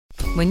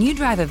When you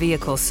drive a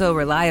vehicle so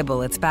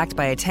reliable it's backed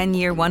by a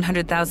 10-year,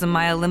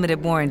 100,000-mile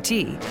limited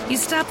warranty, you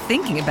stop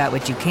thinking about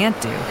what you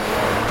can't do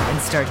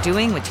and start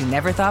doing what you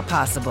never thought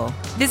possible.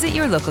 Visit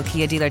your local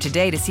Kia dealer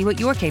today to see what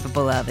you're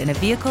capable of in a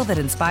vehicle that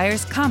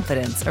inspires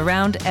confidence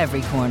around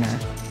every corner.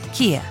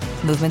 Kia,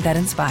 movement that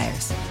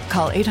inspires.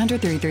 Call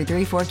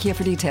 800-333-4KIA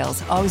for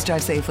details. Always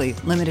drive safely.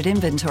 Limited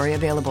inventory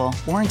available.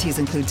 Warranties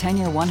include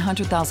 10-year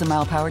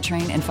 100,000-mile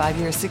powertrain and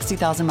 5-year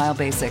 60,000-mile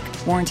basic.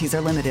 Warranties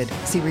are limited.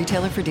 See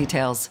retailer for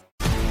details.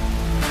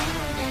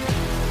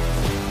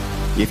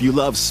 If you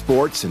love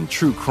sports and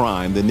true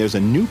crime, then there's a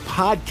new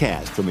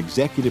podcast from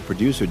executive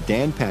producer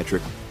Dan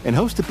Patrick and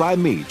hosted by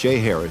me, Jay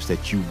Harris,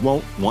 that you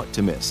won't want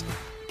to miss.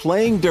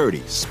 Playing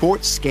Dirty: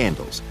 Sports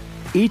Scandals.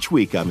 Each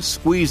week, I'm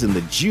squeezing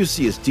the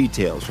juiciest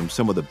details from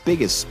some of the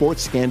biggest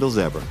sports scandals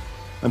ever.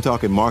 I'm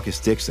talking Marcus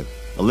Dixon,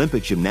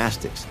 Olympic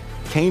gymnastics,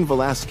 Cain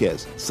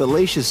Velasquez,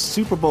 salacious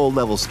Super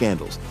Bowl-level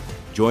scandals.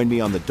 Join me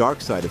on the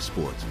dark side of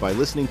sports by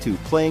listening to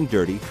Playing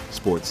Dirty: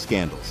 Sports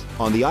Scandals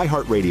on the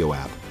iHeartRadio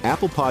app,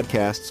 Apple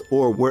Podcasts,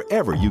 or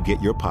wherever you get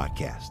your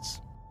podcasts.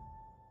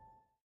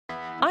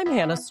 I'm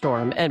Hannah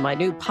Storm, and my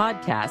new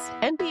podcast,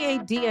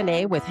 NBA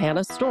DNA with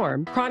Hannah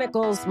Storm,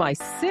 chronicles my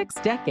 6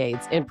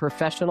 decades in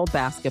professional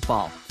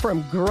basketball.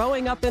 From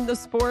growing up in the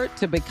sport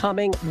to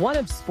becoming one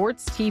of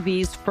sports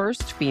TV's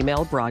first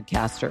female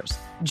broadcasters.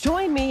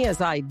 Join me as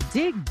I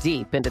dig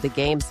deep into the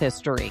game's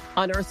history,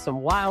 unearth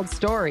some wild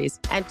stories,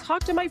 and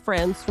talk to my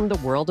friends from the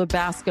world of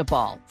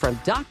basketball, from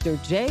Dr.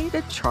 J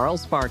to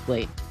Charles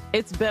Barkley.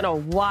 It's been a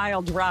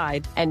wild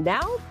ride, and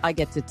now I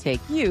get to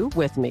take you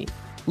with me.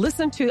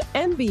 Listen to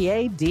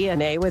NBA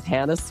DNA with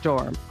Hannah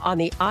Storm on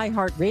the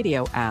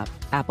iHeartRadio app,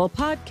 Apple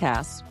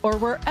Podcasts, or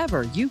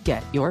wherever you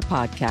get your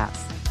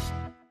podcasts.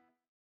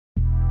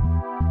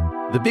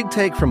 The Big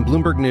Take from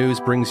Bloomberg News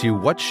brings you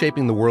what's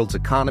shaping the world's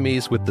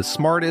economies with the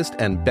smartest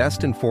and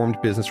best-informed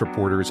business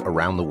reporters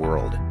around the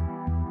world.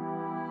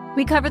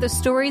 We cover the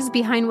stories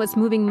behind what's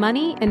moving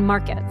money and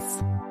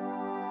markets,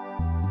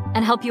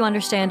 and help you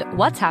understand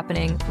what's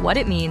happening, what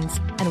it means,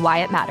 and why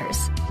it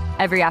matters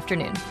every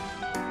afternoon.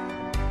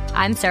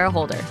 I'm Sarah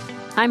Holder.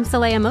 I'm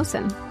Saleha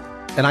Mohsin.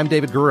 And I'm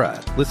David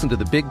Gura. Listen to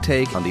The Big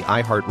Take on the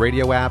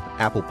iHeartRadio app,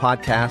 Apple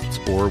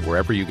Podcasts, or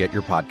wherever you get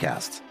your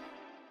podcasts.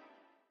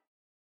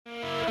 It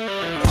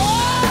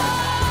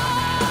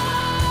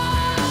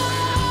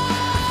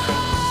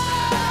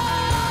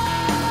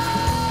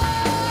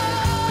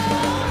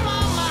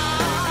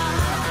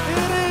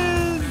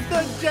is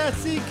the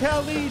Jesse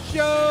Kelly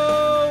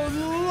Show.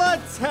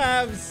 Let's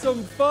have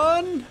some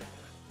fun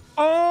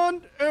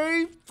on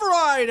a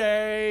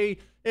Friday.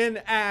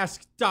 And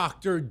Ask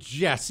Dr.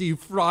 Jesse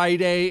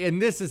Friday,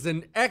 and this is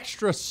an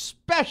extra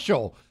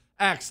special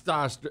Ask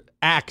Dr.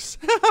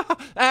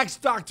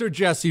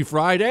 Jesse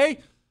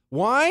Friday.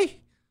 Why?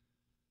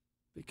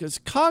 Because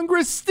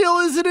Congress still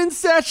isn't in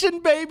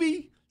session,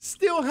 baby.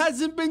 Still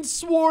hasn't been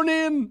sworn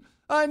in.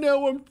 I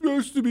know I'm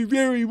supposed to be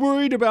very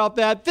worried about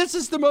that. This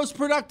is the most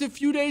productive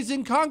few days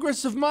in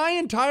Congress of my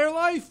entire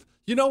life.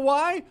 You know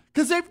why?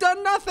 Because they've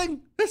done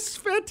nothing. This is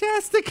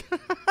fantastic.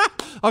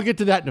 I'll get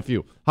to that in a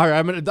few. All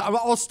right,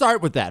 I'll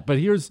start with that. But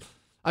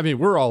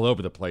we're all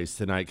over the place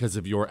tonight because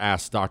of your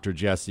Ask Dr.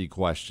 Jesse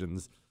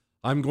questions.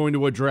 I'm going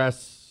to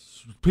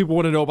address, people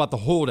want to know about the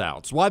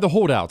holdouts. Why the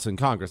holdouts in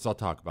Congress? I'll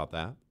talk about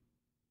that.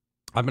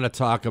 I'm going to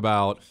talk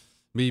about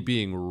me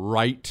being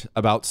right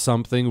about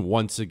something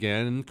once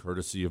again,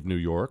 courtesy of New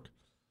York.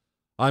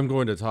 I'm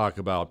going to talk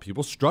about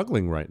people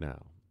struggling right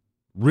now.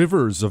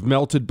 Rivers of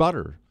melted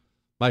butter.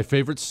 My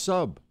favorite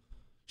sub.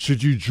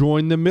 Should you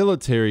join the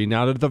military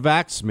now that the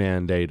vax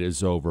mandate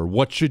is over?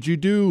 What should you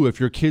do if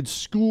your kid's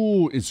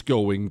school is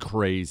going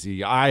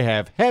crazy? I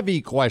have heavy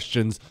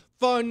questions,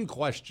 fun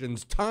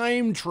questions,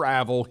 time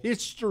travel,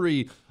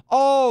 history,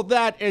 all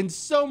that, and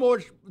so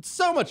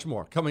much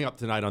more coming up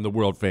tonight on the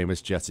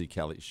world-famous Jesse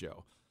Kelly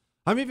Show.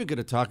 I'm even going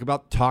to talk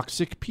about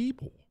toxic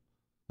people.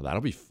 Well,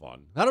 that'll be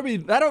fun.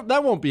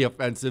 That won't be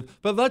offensive,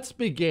 but let's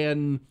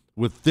begin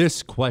with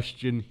this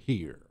question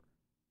here.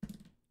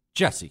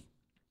 Jesse,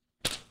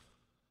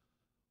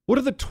 what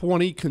are the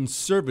 20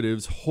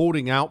 conservatives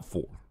holding out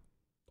for?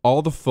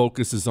 All the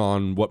focus is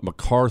on what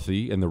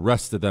McCarthy and the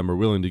rest of them are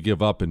willing to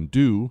give up and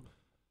do.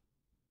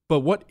 But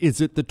what is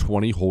it the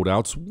 20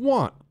 holdouts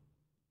want?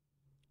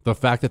 The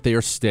fact that they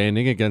are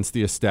standing against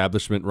the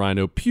establishment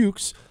rhino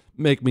pukes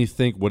make me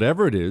think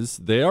whatever it is,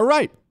 they are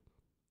right.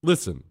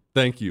 Listen,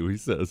 thank you, he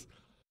says.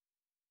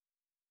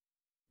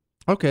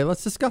 Okay,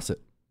 let's discuss it.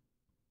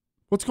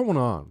 What's going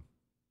on?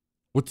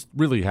 What's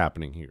really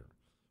happening here?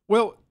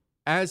 Well,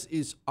 as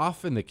is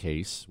often the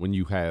case when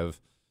you have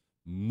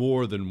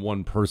more than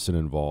one person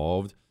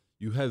involved,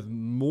 you have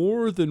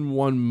more than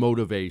one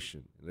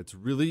motivation. And it's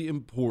really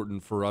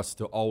important for us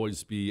to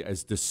always be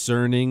as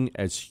discerning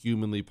as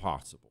humanly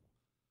possible.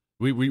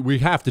 We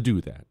have to do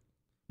that.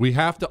 We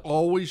have to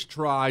always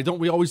try, don't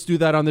we always do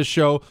that on this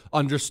show,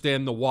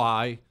 understand the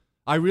why.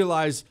 I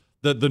realize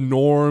that the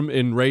norm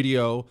in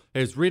radio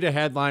is read a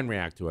headline,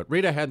 react to it.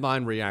 Read a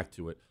headline, react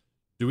to it.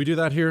 Do we do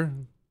that here?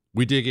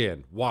 We dig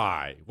in.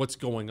 Why? What's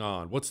going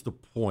on? What's the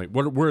point?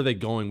 Where are they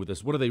going with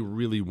this? What do they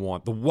really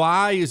want? The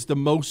why is the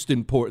most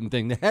important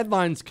thing. The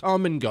headlines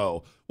come and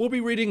go. We'll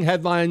be reading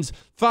headlines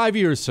 5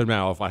 years from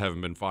now if I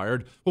haven't been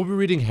fired. We'll be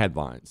reading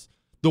headlines.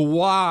 The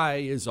why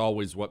is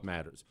always what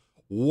matters.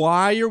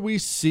 Why are we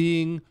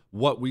seeing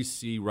what we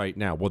see right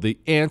now? Well, the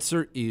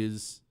answer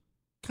is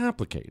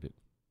complicated.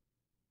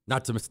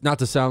 Not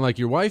to sound like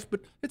your wife,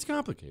 but it's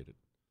complicated.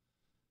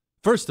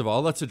 First of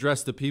all, let's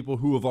address the people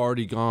who have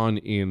already gone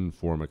in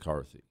for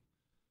McCarthy.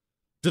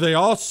 Do they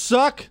all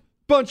suck?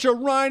 Bunch of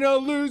rhino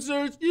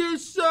losers. You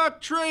suck,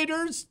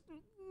 traitors.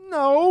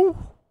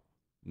 No,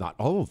 not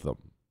all of them.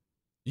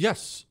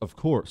 Yes, of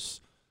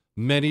course.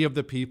 Many of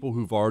the people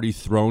who've already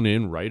thrown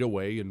in right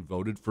away and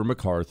voted for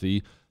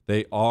McCarthy,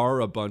 they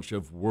are a bunch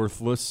of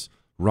worthless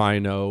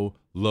rhino,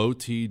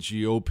 low-T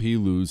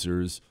GOP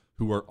losers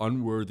who are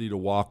unworthy to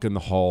walk in the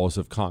halls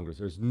of Congress.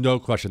 There's no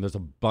question there's a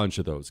bunch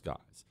of those guys.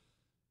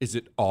 Is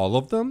it all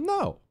of them?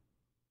 No.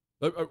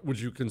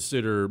 Would you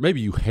consider, maybe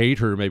you hate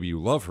her, maybe you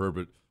love her,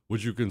 but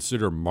would you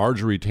consider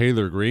Marjorie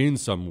Taylor Greene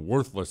some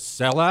worthless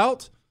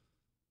sellout?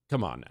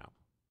 Come on now.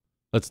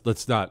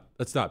 Let's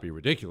not be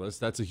ridiculous.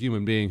 That's a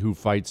human being who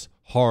fights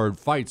hard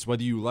fights,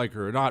 whether you like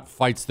her or not,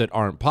 fights that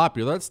aren't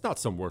popular. That's not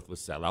some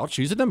worthless sellout.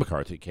 She's in the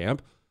McCarthy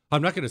camp.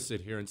 I'm not going to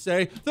sit here and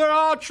say they're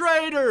all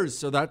traitors.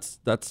 So that's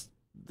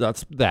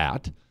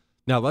that.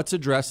 Now let's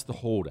address the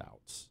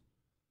holdouts.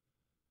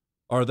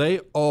 Are they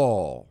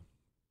all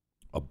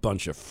a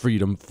bunch of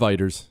freedom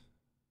fighters,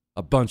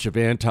 a bunch of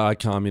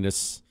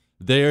anti-communists?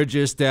 They're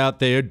just out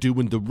there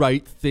doing the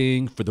right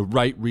thing for the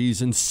right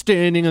reasons,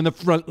 standing on the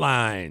front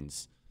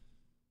lines.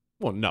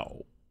 Well,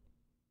 no.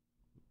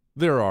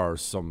 There are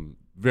some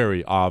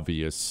very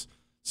obvious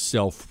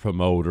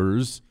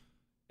self-promoters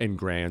and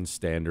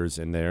grandstanders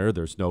in there.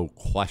 There's no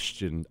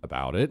question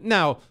about it.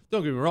 Now,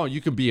 don't get me wrong.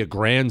 You can be a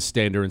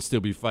grandstander and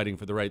still be fighting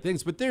for the right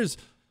things. But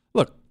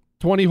look,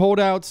 20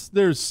 holdouts,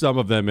 there's some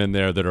of them in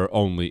there that are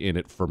only in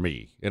it for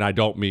me. And I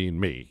don't mean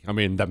me. I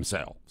mean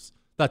themselves.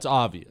 That's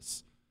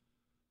obvious.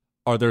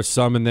 Are there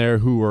some in there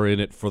who are in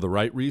it for the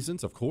right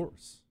reasons? Of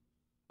course.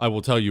 I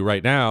will tell you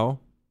right now,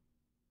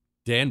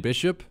 Dan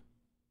Bishop,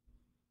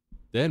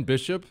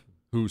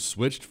 who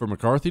switched for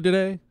McCarthy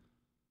today,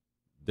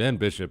 Dan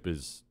Bishop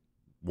is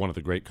one of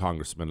the great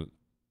congressmen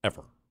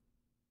ever.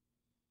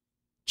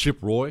 Chip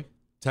Roy,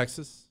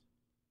 Texas.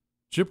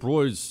 Chip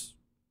Roy's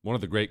one of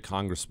the great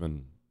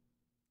congressmen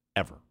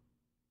ever.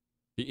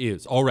 He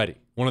is already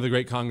one of the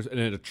great congressmen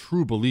and a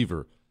true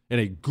believer and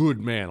a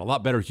good man, a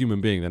lot better human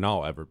being than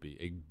I'll ever be,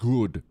 a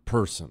good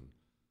person.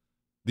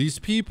 These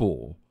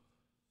people,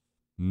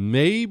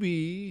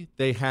 maybe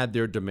they had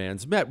their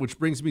demands met, which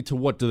brings me to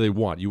what do they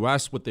want? You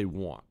asked what they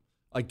want.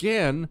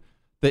 Again,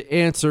 the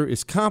answer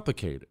is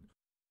complicated.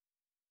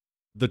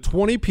 The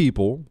 20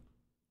 people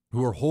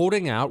who are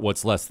holding out,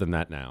 what's less than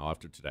that now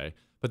after today,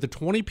 but the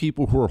 20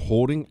 people who are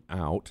holding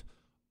out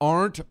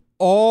aren't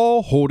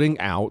all holding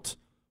out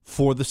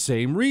for the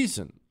same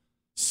reason.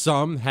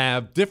 Some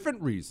have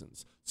different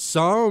reasons.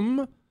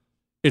 Some,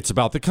 it's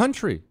about the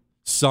country.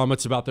 Some,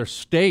 it's about their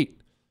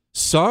state.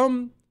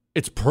 Some,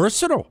 it's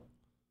personal.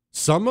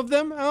 Some of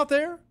them out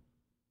there,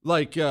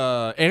 like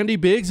Andy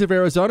Biggs of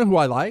Arizona, who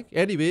I like,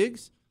 Andy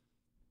Biggs.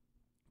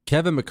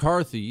 Kevin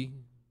McCarthy,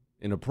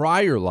 in a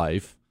prior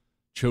life,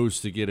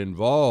 chose to get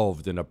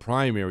involved in a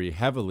primary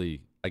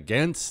heavily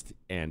against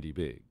Andy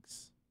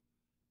Biggs.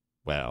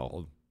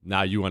 Well,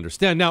 now you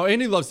understand. Now,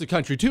 Andy loves the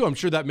country, too. I'm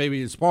sure that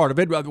maybe is part of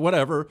it, but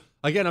whatever.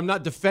 Again, I'm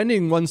not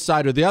defending one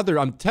side or the other.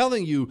 I'm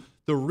telling you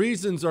the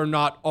reasons are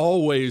not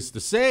always the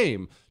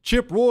same.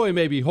 Chip Roy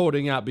may be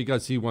holding out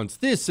because he wants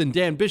this, and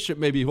Dan Bishop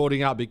may be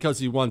holding out because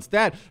he wants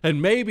that.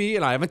 And maybe,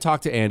 and I haven't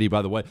talked to Andy,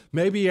 by the way,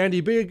 maybe Andy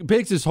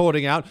Biggs is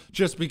holding out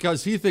just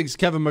because he thinks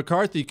Kevin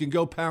McCarthy can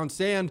go pound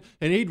sand,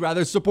 and he'd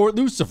rather support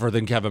Lucifer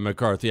than Kevin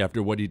McCarthy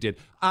after what he did.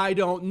 I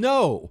don't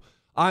know.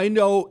 I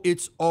know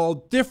it's all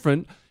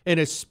different, and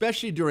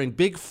especially during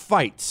big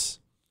fights.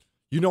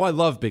 You know I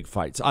love big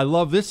fights. I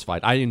love this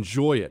fight. I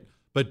enjoy it.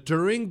 But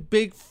during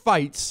big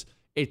fights,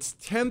 it's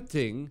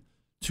tempting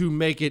to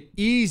make it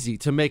easy,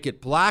 to make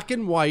it black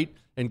and white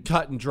and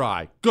cut and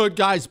dry. Good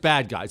guys,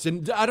 bad guys.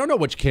 And I don't know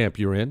which camp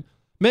you're in.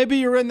 Maybe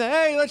you're in the,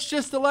 hey, let's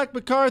just elect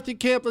McCarthy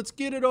camp. Let's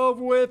get it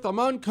over with. I'm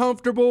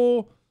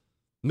uncomfortable.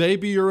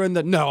 Maybe you're in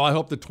the, no, I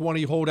hope the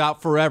 20 hold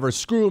out forever.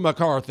 Screw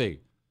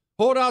McCarthy.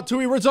 Hold out till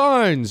he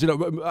resigns.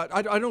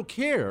 I don't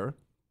care.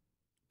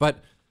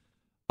 But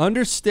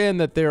understand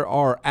that there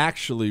are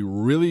actually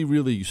really,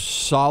 really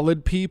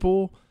solid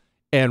people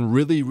and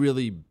really,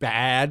 really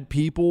bad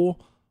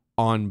people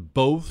on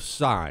both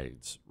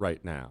sides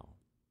right now.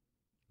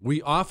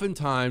 We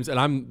oftentimes, and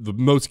I'm the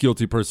most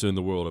guilty person in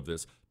the world of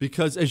this,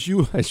 because as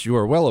you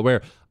are well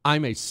aware,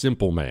 I'm a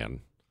simple man.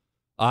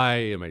 I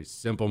am a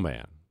simple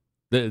man.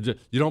 You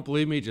don't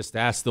believe me? Just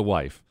ask the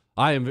wife.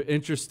 I am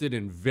interested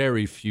in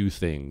very few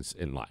things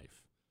in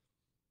life.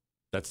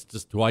 That's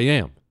just who I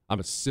am. I'm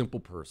a simple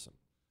person.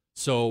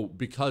 So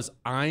because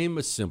I'm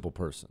a simple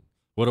person,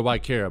 what do I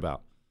care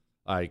about?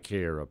 I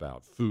care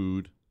about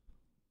food,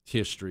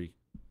 history,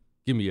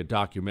 Give me a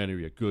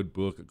documentary, a good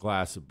book, a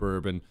glass of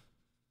bourbon,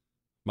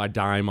 my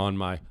dime on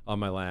my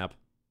lap.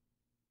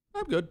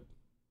 I'm good.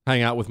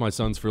 Hang out with my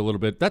sons for a little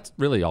bit. That's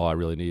really all I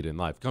really need in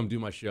life. Come do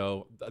my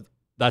show.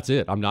 That's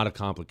it. I'm not a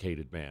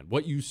complicated man.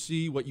 What you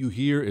see, what you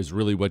hear is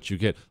really what you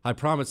get. I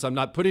promise I'm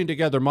not putting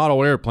together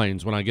model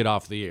airplanes when I get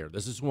off the air.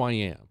 This is who I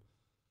am.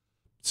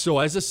 So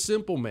as a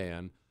simple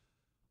man,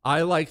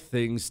 I like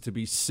things to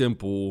be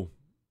simple.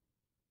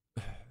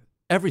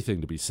 Everything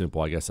to be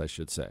simple, I guess I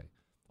should say.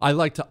 I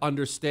like to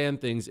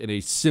understand things in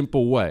a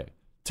simple way.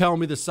 Tell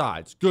me the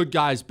sides, good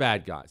guys,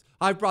 bad guys.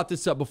 I've brought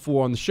this up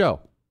before on the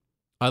show.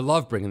 I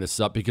love bringing this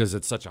up because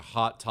it's such a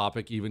hot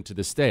topic even to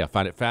this day. I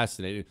find it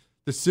fascinating.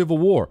 The Civil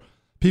War.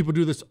 People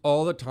do this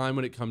all the time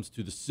when it comes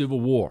to the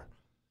Civil War.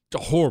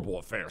 It's a horrible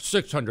affair.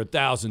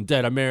 600,000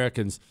 dead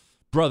Americans,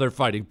 brother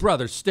fighting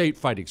brother, state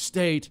fighting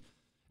state.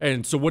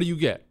 And so what do you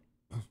get?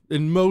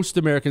 In most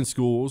American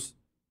schools,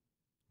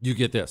 you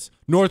get this.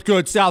 North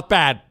good, South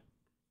bad.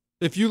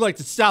 If you like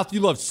the South, you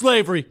love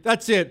slavery.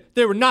 That's it.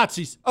 They were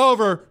Nazis.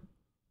 Over.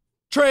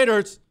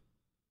 Traitors.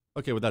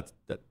 Okay, well,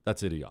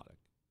 that's idiotic.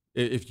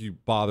 If you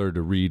bother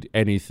to read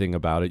anything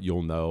about it,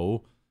 you'll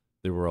know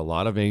there were a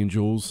lot of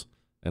angels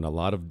and a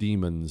lot of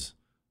demons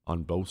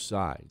on both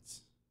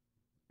sides.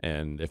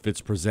 And if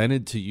it's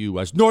presented to you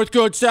as North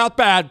good, South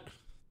bad,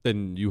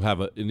 then you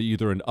have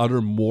either an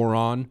utter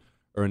moron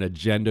or an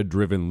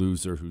agenda-driven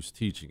loser who's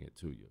teaching it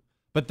to you.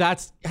 But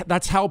that's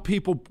how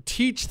people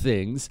teach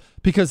things,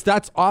 because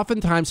that's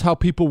oftentimes how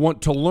people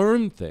want to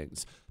learn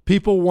things.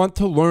 People want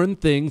to learn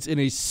things in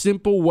a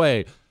simple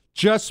way.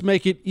 Just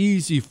make it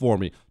easy for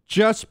me.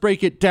 Just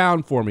break it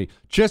down for me.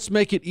 Just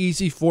make it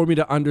easy for me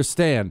to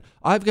understand.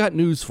 I've got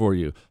news for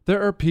you.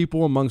 There are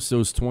people amongst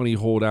those 20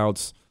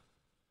 holdouts,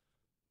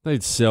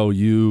 they'd sell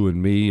you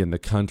and me and the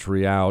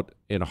country out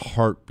in a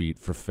heartbeat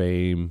for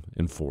fame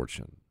and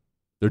fortune.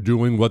 They're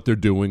doing what they're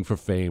doing for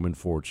fame and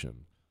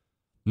fortune.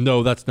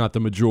 No, that's not the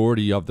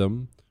majority of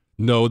them.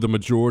 No, the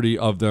majority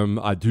of them,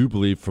 I do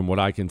believe, from what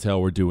I can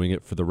tell, are doing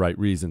it for the right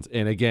reasons.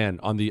 And again,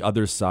 on the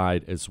other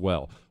side as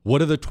well. What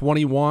do the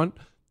 20 want?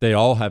 They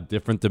all have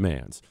different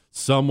demands.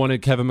 Some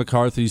wanted Kevin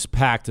McCarthy's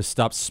PAC to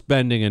stop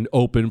spending in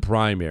open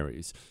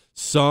primaries.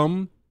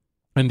 Some,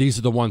 and these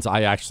are the ones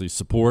I actually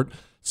support,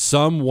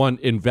 some want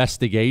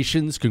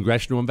investigations,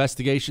 congressional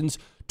investigations,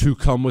 to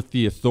come with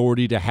the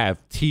authority to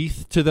have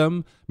teeth to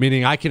them,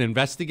 meaning I can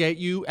investigate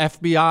you,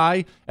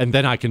 FBI, and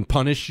then I can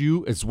punish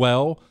you as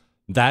well.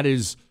 That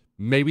is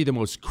maybe the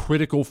most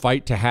critical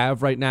fight to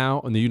have right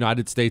now in the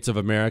United States of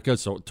America,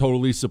 so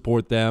totally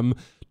support them.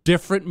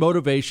 Different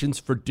motivations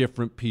for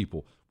different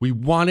people. We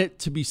want it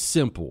to be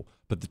simple,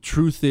 but the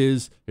truth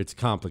is it's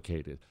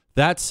complicated.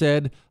 That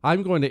said,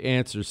 I'm going to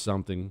answer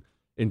something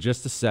in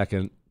just a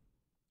second.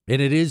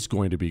 And it is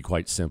going to be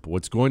quite simple.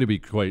 It's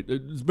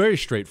very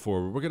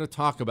straightforward. We're going to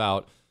talk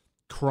about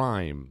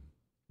crime,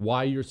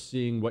 why you're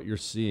seeing what you're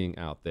seeing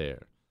out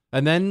there.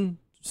 And then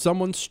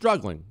someone's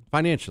struggling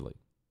financially.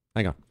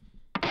 Hang on.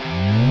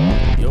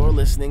 You're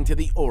listening to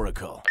The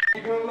Oracle.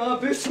 You're going to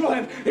love this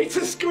one. It's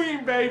a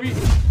scream, baby.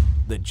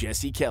 The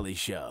Jesse Kelly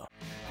Show.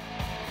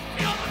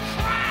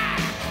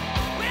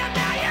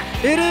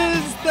 It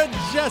is the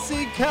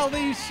Jesse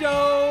Kelly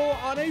Show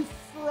on a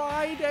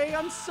Friday.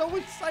 I'm so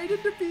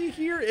excited to be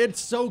here. It's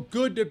so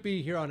good to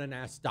be here on an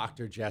Ask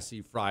Dr.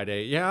 Jesse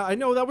Friday. Yeah, I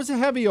know that was a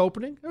heavy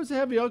opening. It was a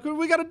heavy opening.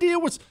 We got to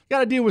deal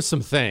with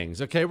some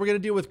things. Okay, we're gonna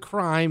deal with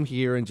crime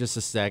here in just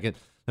a second.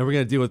 Then we're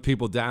gonna deal with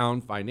people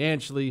down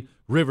financially.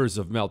 Rivers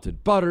of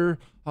melted butter.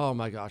 Oh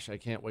my gosh, I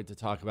can't wait to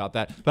talk about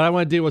that. But I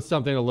want to deal with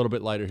something a little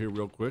bit lighter here,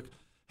 real quick.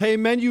 Hey,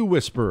 menu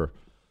whisperer.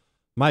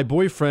 My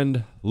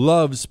boyfriend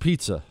loves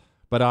pizza,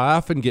 but I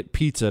often get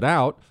pizzaed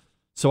out,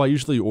 so I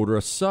usually order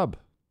a sub.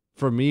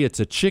 For me, it's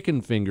a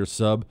chicken finger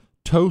sub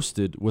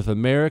toasted with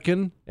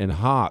American and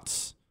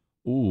hots.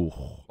 Ooh,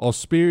 I'll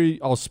spare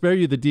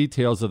you the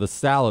details of the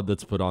salad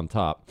that's put on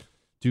top.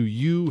 Do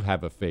you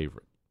have a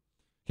favorite?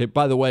 Okay,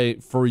 by the way,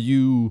 for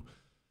you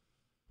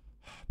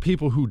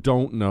people who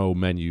don't know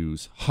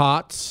menus,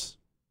 hots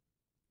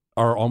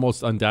are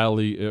almost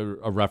undoubtedly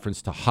a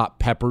reference to hot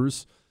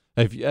peppers.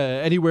 If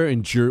anywhere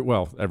in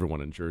everyone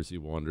in Jersey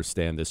will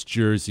understand this.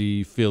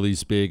 Jersey,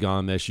 Philly's big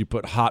on this. You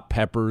put a hot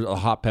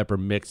pepper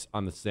mix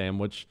on the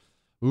sandwich.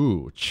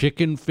 Ooh,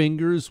 chicken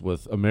fingers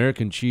with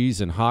American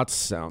cheese and hots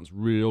sounds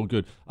real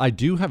good. I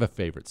do have a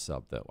favorite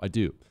sub, though. I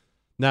do.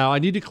 Now, I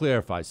need to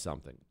clarify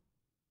something.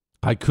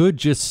 I could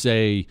just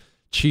say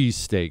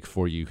cheesesteak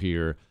for you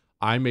here.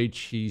 I'm a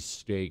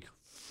cheesesteak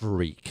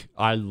freak.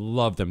 I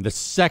love them. The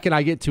second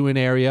I get to an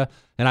area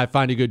and I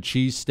find a good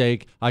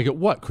cheesesteak, I go,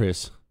 what,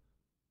 Chris?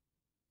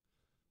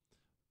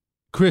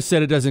 Chris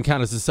said it doesn't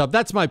count as a sub.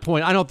 That's my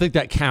point. I don't think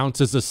that counts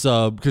as a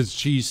sub because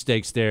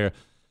cheesesteak's there.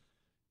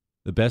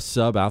 The best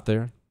sub out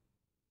there?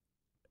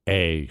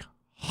 A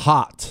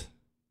hot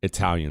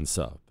Italian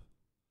sub.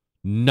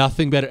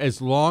 Nothing better.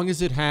 As long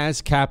as it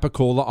has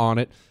capicola on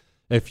it,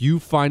 if you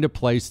find a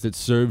place that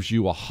serves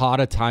you a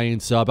hot Italian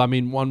sub, I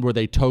mean one where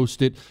they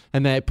toast it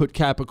and they put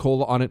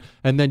capicola on it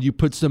and then you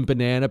put some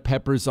banana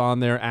peppers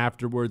on there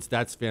afterwards,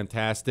 that's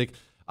fantastic.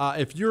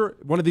 if you're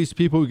one of these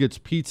people who gets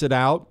pizzaed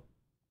out,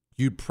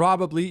 you'd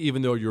probably,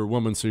 even though you're a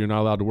woman, so you're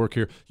not allowed to work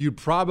here, you'd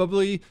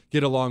probably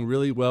get along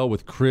really well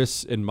with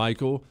Chris and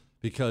Michael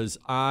because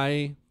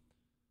I'm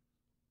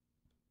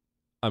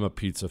a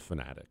pizza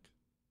fanatic.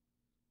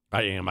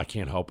 I am. I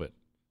can't help it.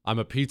 I'm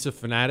a pizza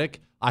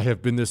fanatic. I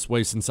have been this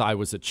way since I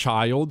was a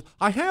child.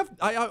 You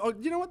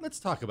know what? Let's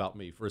talk about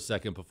me for a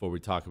second before we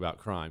talk about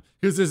crime.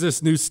 Because there's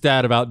this new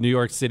stat about New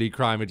York City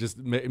crime. It just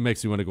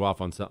makes me want to go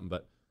off on something.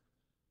 But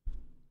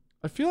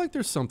I feel like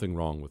there's something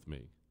wrong with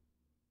me.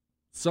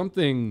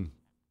 Something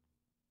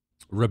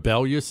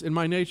rebellious in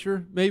my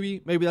nature,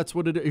 maybe. Maybe that's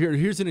what it is.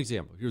 Here's an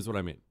example. Here's what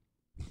I mean.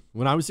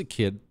 When I was a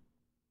kid,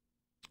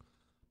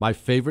 my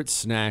favorite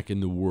snack in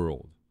the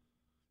world,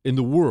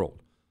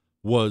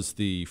 was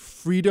the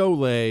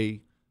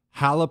Frito-Lay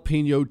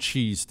jalapeno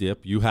cheese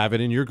dip. You have it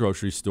in your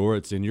grocery store.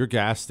 It's in your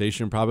gas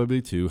station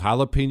probably too.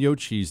 Jalapeno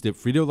cheese dip.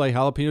 Frito-Lay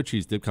jalapeno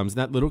cheese dip comes in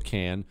that little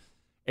can,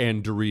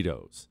 and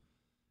Doritos.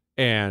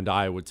 And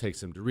I would take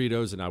some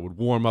Doritos and I would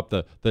warm up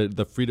the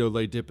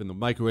Frito-Lay dip in the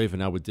microwave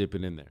and I would dip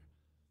it in there.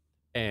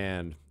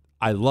 And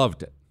I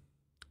loved it.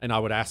 And I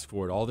would ask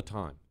for it all the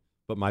time.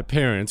 But my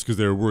parents, because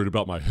they were worried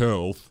about my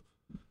health,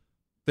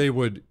 they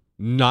would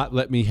not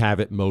let me have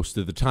it most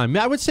of the time.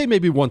 I would say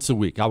maybe once a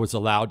week I was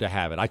allowed to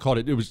have it.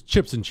 It was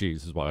chips and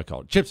cheese is what I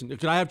called it.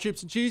 Could I have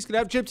chips and cheese? Could I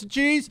have chips and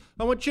cheese?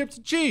 I want chips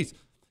and cheese.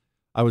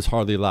 I was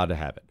hardly allowed to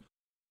have it.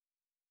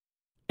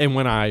 And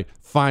when I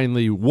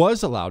finally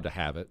was allowed to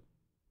have it,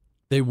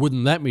 they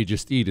wouldn't let me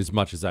just eat as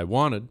much as I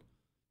wanted.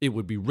 It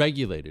would be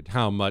regulated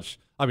how much.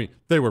 I mean,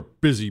 they were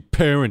busy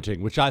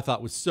parenting, which I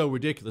thought was so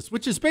ridiculous,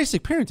 which is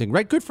basic parenting,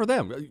 right? Good for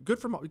them. Good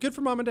for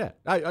mom and dad.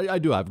 I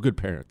do have good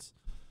parents.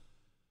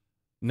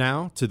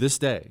 Now, to this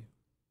day,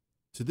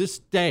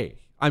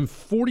 I'm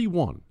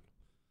 41.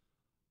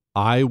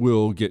 I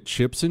will get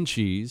chips and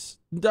cheese.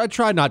 I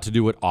try not to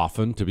do it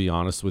often, to be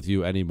honest with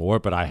you, anymore,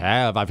 but I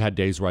have. I've had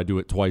days where I do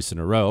it twice in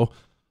a row.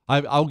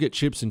 I'll get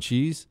chips and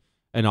cheese,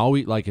 and I'll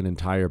eat like an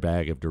entire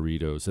bag of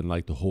Doritos and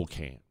like the whole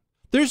can.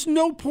 There's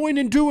no point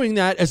in doing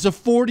that as a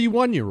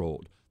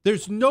 41-year-old.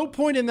 There's no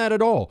point in that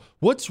at all.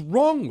 What's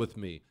wrong with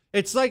me?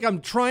 It's like I'm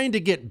trying to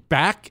get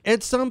back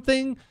at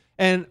something,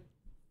 and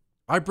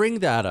I bring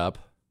that up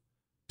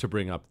to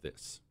bring up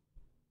this.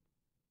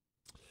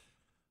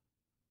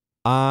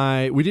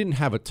 We didn't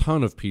have a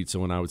ton of pizza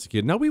when I was a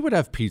kid. Now, we would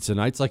have pizza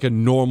nights like a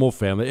normal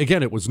family.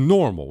 Again, it was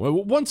normal.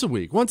 Once a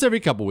week, once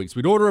every couple weeks,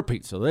 we'd order a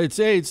pizza. They'd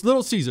say it's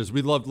Little Caesars.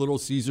 We loved Little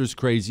Caesars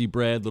Crazy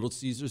Bread, Little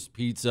Caesars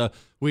Pizza.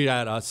 We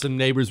had some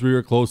neighbors we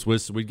were close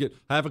with, so we'd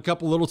have a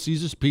couple Little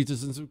Caesars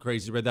pizzas and some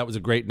Crazy Bread. That was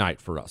a great night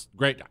for us.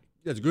 Great night.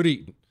 It was good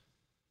eating.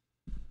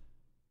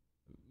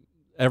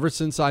 Ever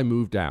since I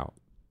moved out,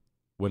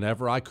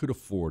 whenever I could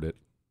afford it,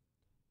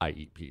 I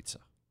eat pizza.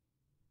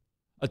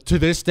 To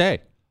this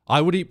day,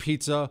 I would eat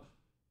pizza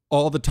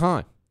all the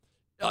time.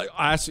 I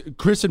ask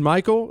Chris and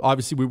Michael,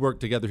 obviously we work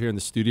together here in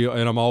the studio,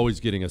 and I'm always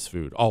getting us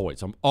food.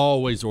 Always. I'm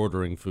always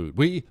ordering food.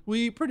 We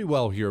eat pretty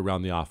well here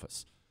around the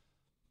office.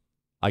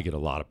 I get a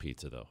lot of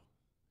pizza, though.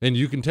 And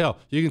you can tell.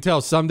 You can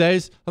tell some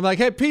days, I'm like,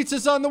 hey,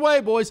 pizza's on the way,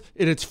 boys.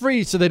 And it's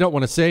free, so they don't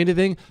want to say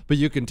anything. But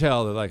you can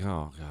tell. They're like,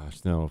 oh,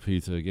 gosh, no,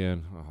 pizza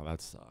again. Oh,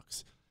 that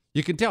sucks.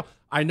 You can tell.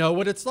 I know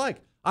what it's like.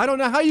 I don't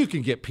know how you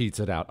can get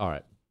pizzaed out. All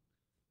right.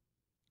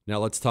 Now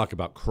let's talk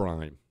about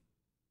crime.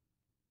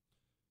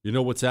 You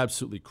know what's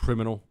absolutely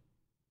criminal?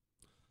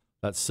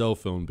 That cell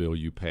phone bill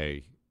you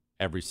pay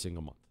every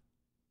single month.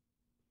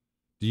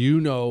 Do you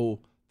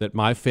know that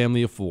my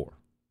family of four,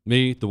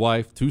 me, the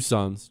wife, 2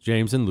 sons,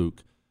 James and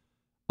Luke,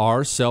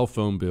 our cell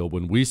phone bill,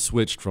 when we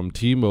switched from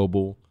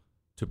T-Mobile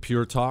to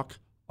Pure Talk,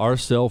 our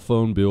cell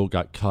phone bill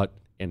got cut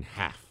in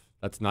half.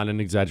 That's not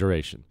an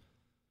exaggeration.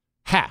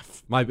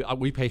 Half.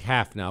 We pay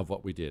half now of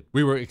what we did.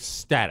 We were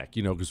ecstatic,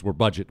 because we're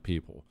budget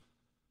people.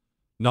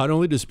 Not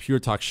only does Pure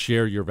Talk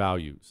share your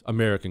values,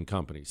 American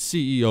company,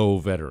 CEO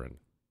veteran,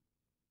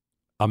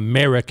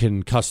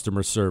 American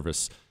customer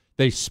service,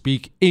 they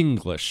speak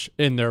English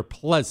and they're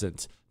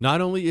pleasant.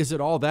 Not only is it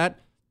all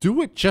that,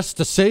 do it just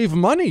to save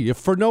money, if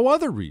for no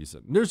other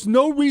reason. There's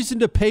no reason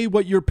to pay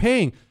what you're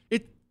paying.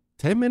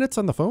 10 minutes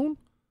on the phone?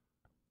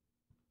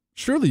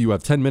 Surely you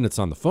have 10 minutes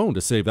on the phone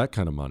to save that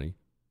kind of money.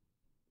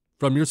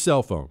 From your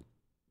cell phone,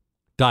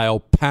 dial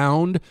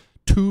pound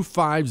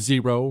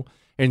 250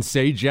 and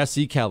say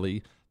Jesse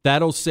Kelly.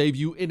 That'll save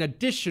you an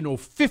additional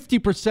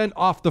 50%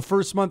 off the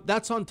first month.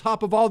 That's on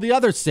top of all the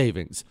other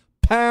savings.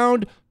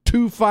 Pound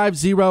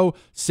 250,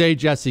 say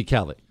Jesse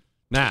Kelly.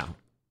 Now,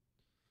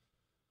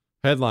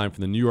 headline from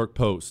the New York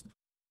Post.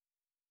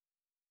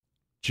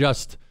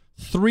 Just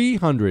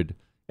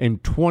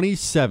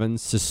 327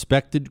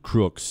 suspected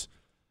crooks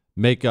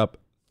make up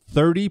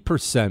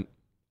 30%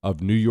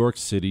 of New York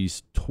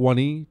City's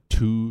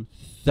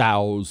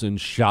 22,000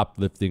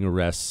 shoplifting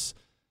arrests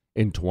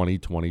in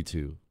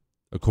 2022,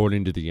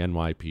 according to the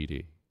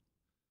NYPD.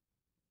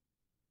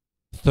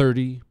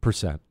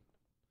 30%.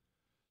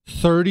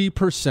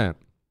 30%.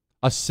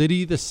 A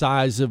city the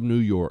size of New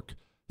York.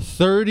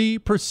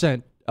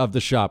 30% of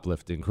the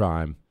shoplifting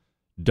crime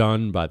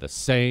done by the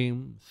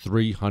same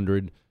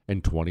 327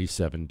 and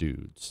 27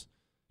 dudes.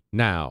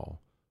 Now,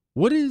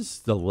 what is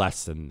the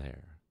lesson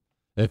there?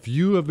 If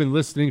you have been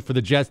listening to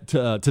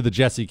the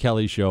Jesse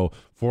Kelly Show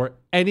for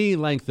any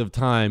length of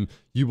time,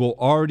 you will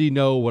already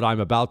know what I'm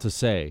about to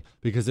say,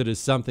 because it is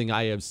something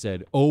I have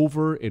said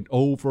over and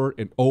over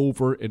and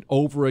over and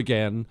over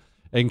again.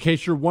 In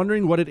case you're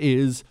wondering what it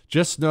is,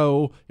 just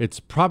know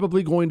it's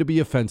probably going to be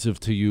offensive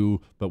to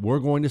you, but we're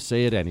going to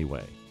say it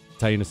anyway.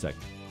 Tell you in a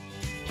second.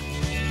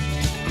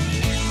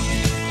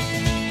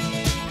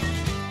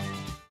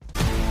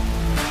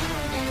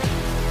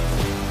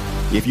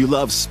 If you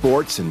love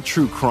sports and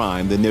true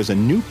crime, then there's a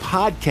new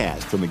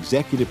podcast from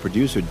executive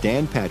producer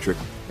Dan Patrick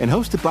and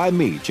hosted by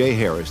me, Jay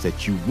Harris,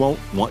 that you won't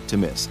want to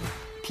miss.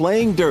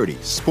 Playing Dirty: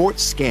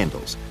 Sports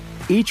Scandals.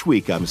 Each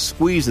week, I'm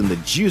squeezing the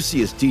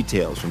juiciest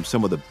details from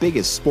some of the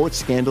biggest sports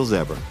scandals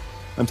ever.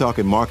 I'm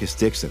talking Marcus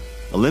Dixon,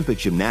 Olympic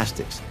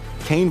gymnastics,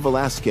 Cain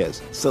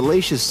Velasquez,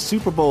 salacious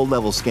Super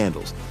Bowl-level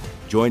scandals.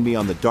 Join me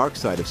on the dark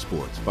side of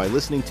sports by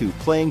listening to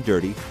Playing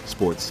Dirty: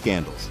 Sports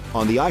Scandals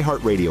on the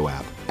iHeartRadio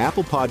app,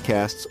 Apple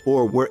Podcasts,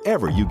 or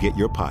wherever you get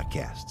your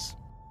podcasts.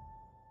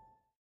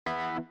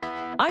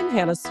 I'm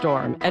Hannah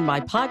Storm, and my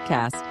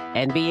podcast,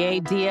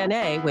 NBA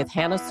DNA with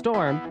Hannah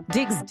Storm,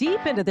 digs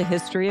deep into the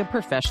history of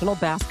professional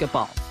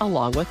basketball,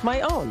 along with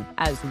my own,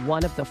 as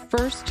one of the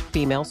first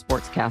female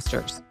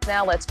sportscasters.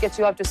 Now let's get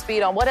you up to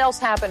speed on what else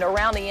happened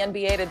around the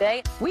NBA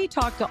today. We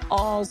talk to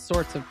all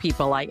sorts of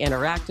people I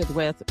interacted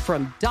with,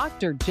 from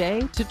Dr.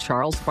 J to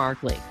Charles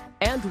Barkley,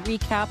 and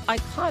recap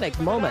iconic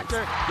moments.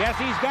 Yes,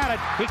 he's got it.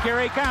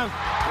 Here he comes.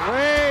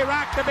 Way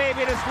rock the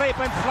baby to sleep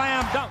and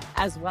slam dunk.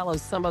 As well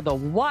as some of the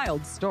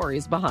wild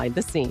stories behind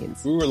the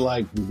scenes. We were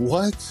like,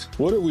 what?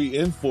 What are we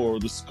in for?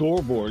 The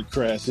scoreboard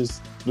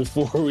crashes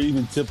before we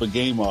even tip a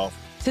game off.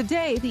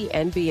 Today, the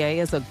NBA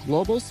is a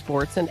global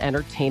sports and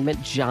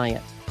entertainment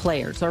giant.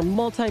 Players are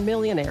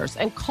multimillionaires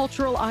and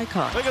cultural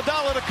icons.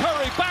 Iguodala to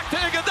Curry, back to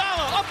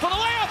Iguodala, up for the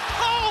layup.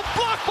 Oh,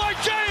 blocked by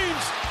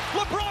James.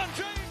 LeBron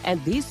James.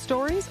 And these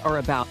stories are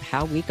about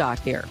how we got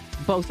here,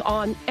 both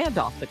on and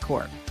off the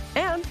court.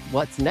 And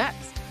what's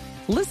next?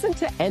 Listen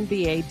to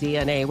NBA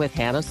DNA with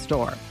Hannah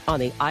Storm on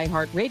the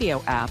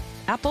iHeartRadio app,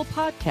 Apple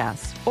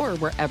Podcasts, or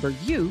wherever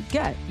you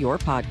get your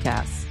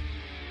podcasts.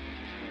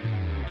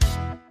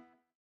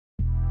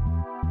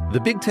 The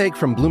Big Take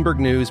from Bloomberg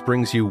News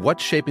brings you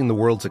what's shaping the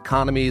world's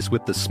economies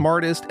with the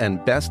smartest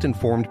and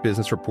best-informed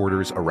business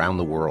reporters around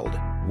the world.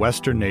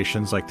 Western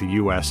nations like the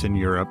U.S. and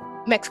Europe.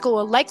 Mexico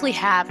will likely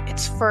have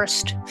its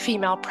first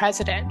female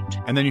president.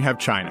 And then you have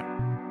China.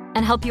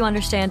 And help you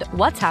understand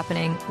what's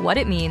happening, what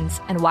it means,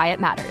 and why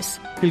it matters.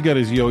 He'll get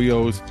his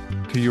yo-yos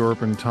to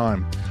Europe in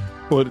time.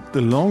 But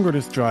the longer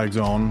this drags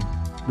on,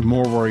 the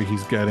more worry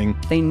he's getting.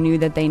 They knew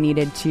that they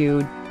needed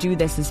to do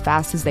this as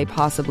fast as they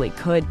possibly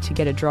could to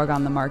get a drug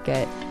on the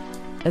market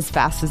as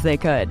fast as they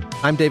could.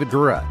 I'm David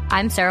Gura.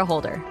 I'm Sarah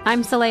Holder.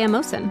 I'm Saleha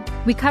Mohsen.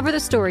 We cover the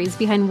stories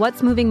behind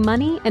what's moving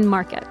money and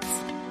markets.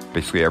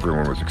 Basically,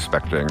 everyone was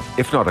expecting,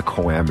 if not a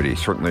calamity,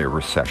 certainly a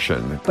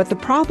recession. But the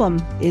problem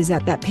is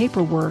that that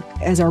paperwork,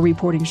 as our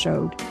reporting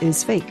showed,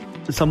 is fake.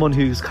 As someone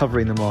who's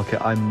covering the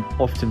market, I'm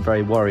often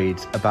very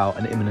worried about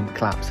an imminent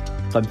collapse.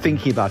 So I'm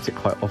thinking about it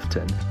quite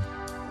often.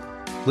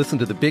 Listen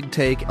to The Big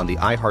Take on the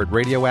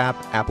iHeartRadio app,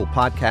 Apple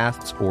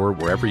Podcasts, or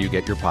wherever you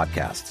get your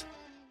podcasts.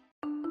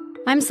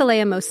 I'm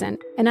Saleha Mohsen,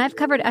 and I've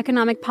covered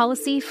economic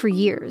policy for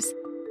years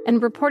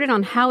and reported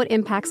on how it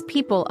impacts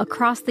people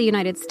across the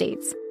United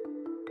States.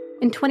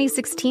 In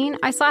 2016,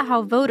 I saw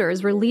how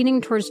voters were leaning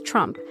towards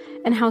Trump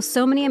and how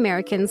so many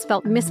Americans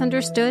felt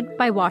misunderstood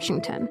by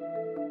Washington.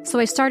 So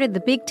I started the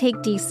Big Take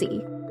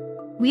DC.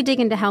 We dig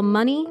into how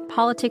money,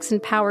 politics,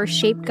 and power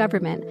shape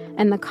government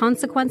and the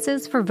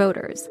consequences for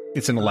voters.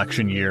 It's an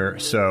election year,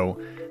 so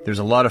there's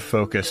a lot of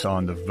focus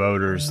on the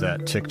voters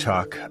that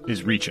TikTok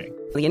is reaching.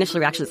 The initial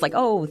reaction is like,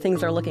 oh,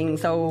 things are looking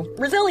so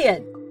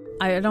resilient.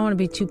 I don't want to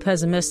be too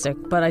pessimistic,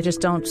 but I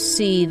just don't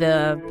see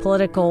the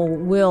political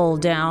will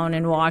down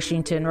in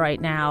Washington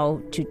right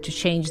now to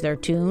change their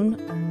tune.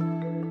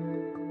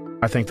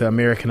 I think the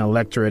American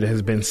electorate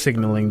has been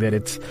signaling that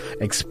it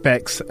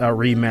expects a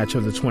rematch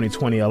of the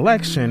 2020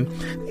 election.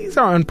 These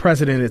are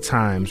unprecedented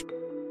times.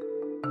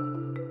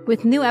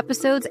 With new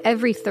episodes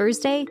every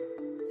Thursday,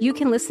 you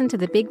can listen to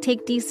the Big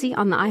Take DC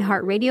on the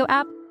iHeartRadio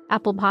app,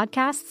 Apple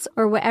Podcasts,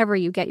 or wherever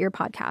you get your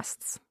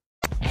podcasts.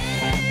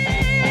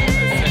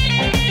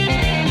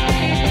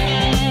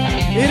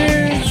 It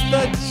is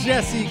the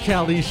Jesse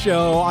Kelly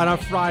Show on a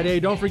Friday.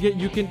 Don't forget,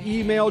 you can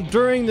email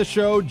during the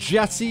show,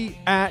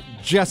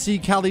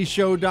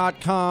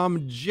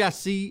 jesse@jessekellyshow.com,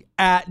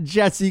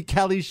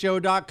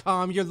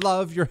 jesse@jessekellyshow.com. Your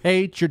love, your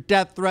hate, your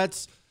death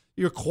threats,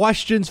 your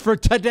questions for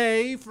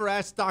today for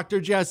Ask Dr.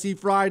 Jesse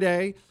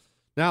Friday.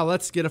 Now,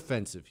 let's get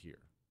offensive here.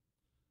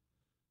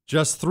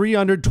 Just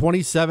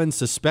 327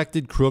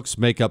 suspected crooks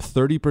make up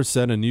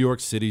 30% of New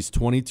York City's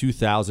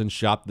 22,000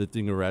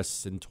 shoplifting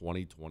arrests in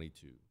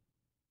 2022.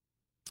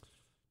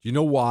 Do you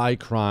know why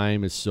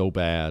crime is so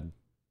bad?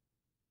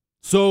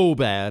 So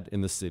bad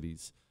in the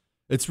cities.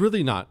 It's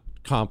really not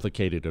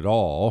complicated at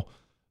all.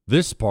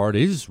 This part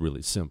is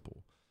really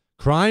simple.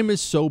 Crime is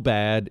so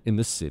bad in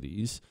the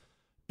cities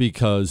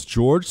because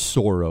George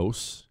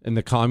Soros and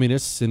the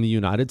communists in the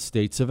United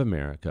States of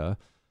America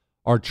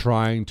are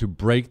trying to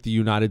break the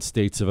United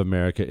States of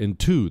America in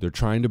two. They're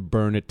trying to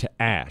burn it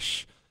to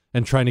ash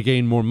and trying to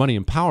gain more money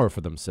and power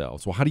for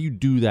themselves. Well, how do you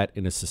do that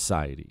in a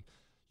society?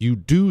 You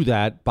do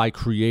that by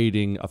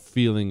creating a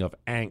feeling of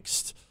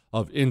angst,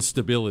 of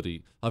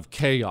instability, of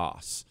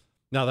chaos.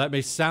 Now, that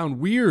may sound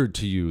weird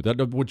to you.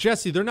 Well,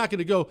 Jesse, they're not going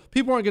to go,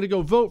 people aren't going to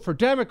go vote for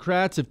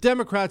Democrats if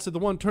Democrats are the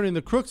one turning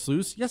the crooks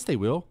loose. Yes, they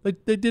will.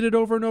 They did it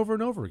over and over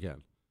and over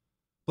again.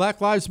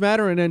 Black Lives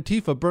Matter and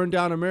Antifa burned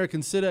down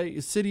American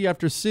city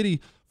after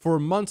city for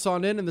months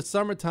on end in the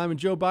summertime, and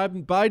Joe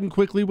Biden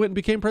quickly went and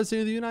became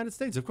president of the United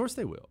States. Of course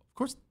they will.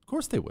 Of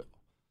course they will.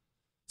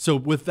 So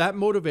with that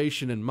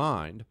motivation in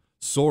mind,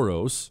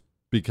 Soros,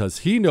 because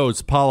he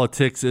knows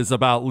politics is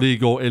about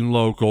legal and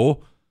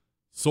local,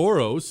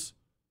 Soros,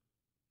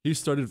 he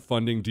started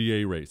funding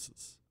DA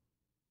races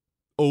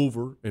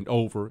over and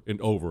over and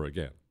over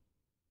again.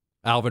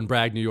 Alvin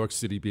Bragg, New York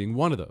City being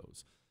one of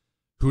those.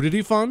 Who did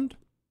he fund?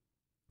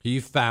 He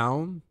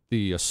found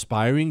the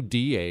aspiring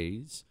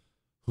DAs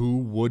who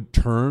would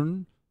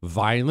turn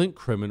violent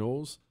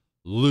criminals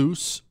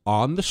loose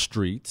on the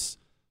streets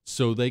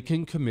so they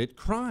can commit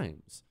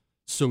crimes.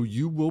 So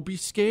you will be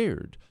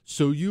scared.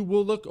 So you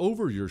will look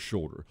over your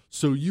shoulder.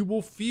 So you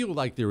will feel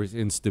like there is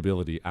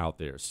instability out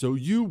there. So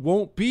you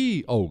won't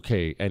be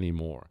okay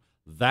anymore.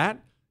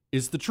 That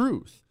is the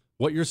truth.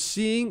 What you're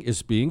seeing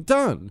is being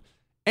done.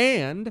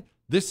 And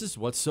this is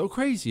what's so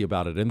crazy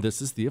about it. And this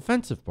is the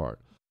offensive part.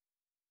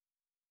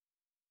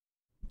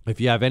 If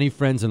you have any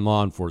friends in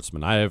law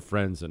enforcement, I have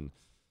friends in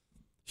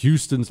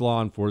Houston's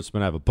law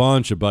enforcement. I have a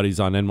bunch of buddies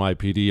on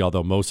NYPD,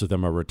 although most of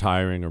them are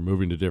retiring or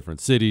moving to different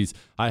cities.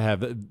 I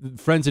have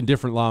friends in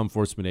different law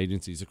enforcement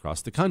agencies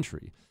across the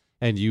country.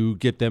 And you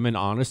get them in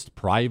honest,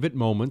 private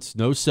moments,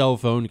 no cell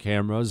phone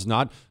cameras,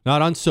 not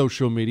on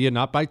social media,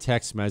 not by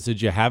text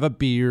message. You have a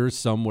beer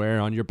somewhere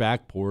on your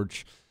back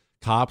porch.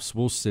 Cops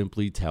will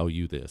simply tell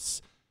you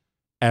this.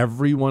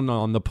 Everyone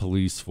on the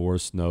police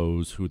force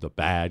knows who the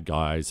bad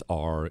guys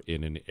are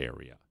in an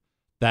area.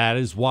 That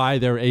is why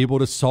they're able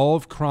to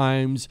solve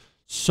crimes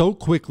so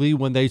quickly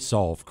when they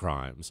solve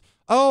crimes.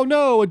 Oh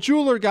no, a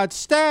jeweler got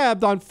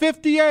stabbed on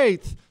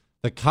 58th.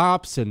 The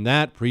cops in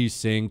that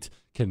precinct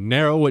can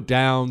narrow it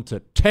down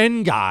to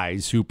 10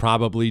 guys who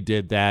probably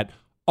did that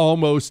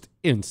almost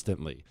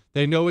instantly.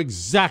 They know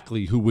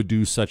exactly who would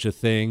do such a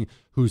thing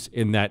who's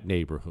in that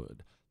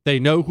neighborhood. They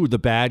know who the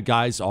bad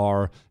guys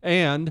are,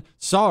 and,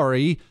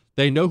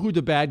 they know who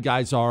the bad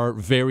guys are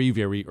very,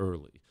 very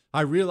early.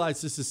 I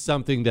realize this is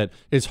something that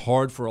is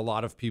hard for a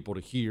lot of people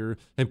to hear,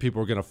 and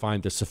people are going to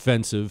find this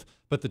offensive.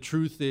 But the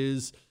truth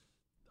is,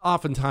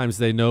 oftentimes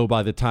they know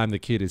by the time the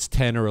kid is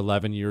 10 or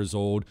 11 years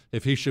old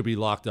if he should be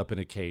locked up in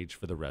a cage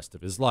for the rest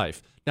of his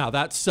life. Now,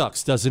 that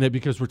sucks, doesn't it?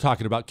 Because we're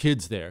talking about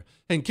kids there.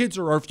 And kids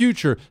are our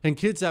future, and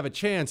kids have a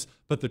chance.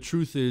 But the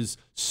truth is,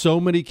 so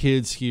many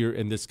kids here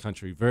in this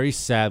country, very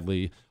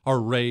sadly, are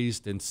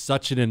raised in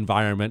such an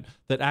environment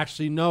that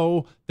actually,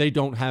 no, they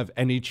don't have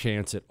any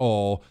chance at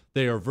all.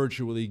 They are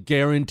virtually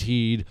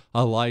guaranteed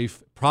a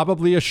life,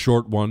 probably a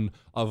short one,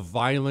 of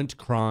violent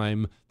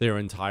crime their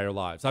entire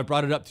lives. I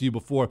brought it up to you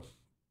before.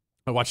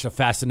 I watched a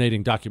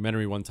fascinating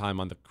documentary one time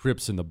on the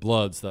Crips and the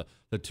Bloods, the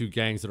two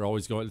gangs that are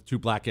always going, the two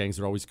black gangs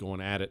that are always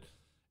going at it.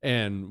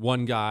 And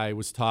one guy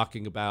was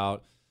talking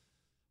about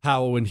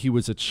how when he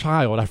was a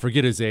child, I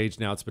forget his age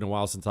now, it's been a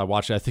while since I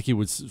watched it. I think he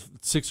was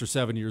 6 or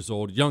 7 years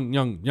old,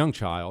 young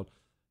child.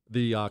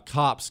 The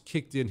cops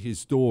kicked in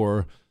his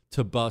door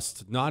to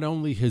bust not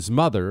only his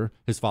mother,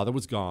 his father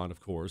was gone, of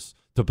course,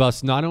 to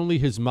bust not only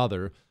his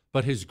mother,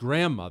 but his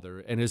grandmother.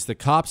 And as the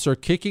cops are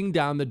kicking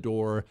down the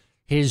door,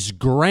 his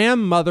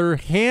grandmother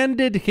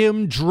handed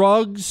him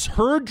drugs,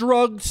 her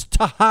drugs,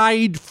 to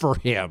hide for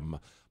him.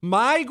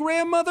 My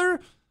grandmother,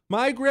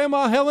 my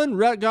grandma Helen,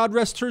 God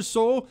rest her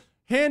soul,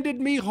 handed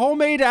me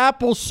homemade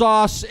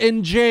applesauce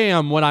and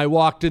jam when I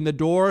walked in the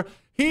door.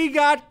 He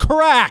got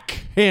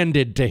crack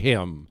handed to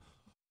him.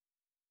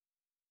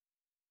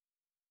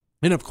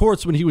 And of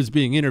course, when he was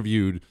being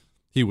interviewed,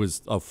 he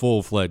was a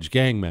full-fledged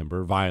gang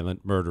member,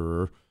 violent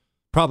murderer,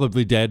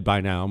 probably dead by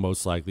now,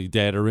 most likely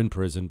dead or in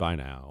prison by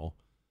now.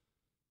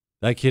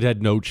 That kid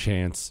had no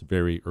chance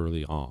very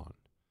early on.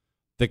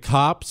 The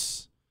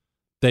cops,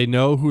 they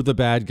know who the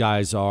bad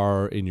guys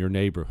are in your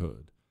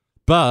neighborhood.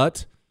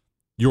 But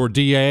your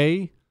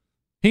DA,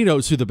 he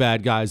knows who the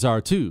bad guys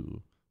are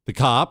too. The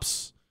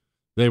cops,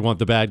 they want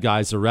the bad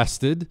guys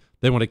arrested.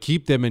 They want to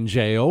keep them in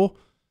jail.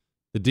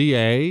 The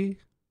DA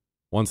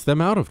wants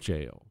them out of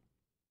jail.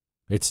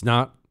 It's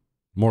not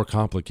more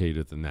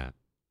complicated than that.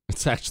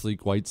 It's actually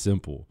quite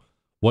simple.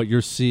 What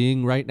you're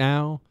seeing right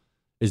now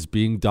is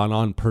being done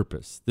on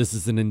purpose. This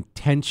is an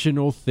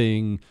intentional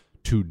thing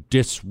to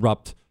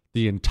disrupt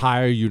the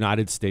entire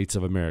United States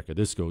of America.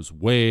 This goes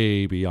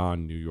way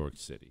beyond New York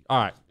City. All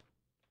right,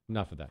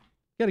 enough of that.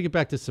 Got to get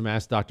back to some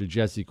Ask Dr.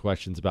 Jesse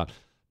questions about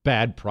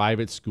bad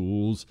private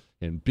schools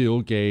and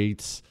Bill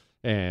Gates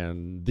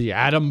and the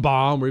atom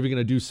bomb. We're even going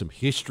to do some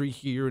history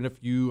here in a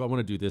few. I want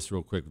to do this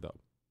real quick, though.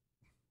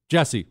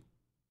 Jesse,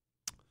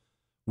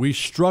 we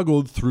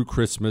struggled through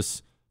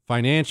Christmas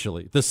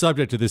financially. The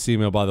subject of this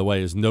email, by the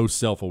way, is no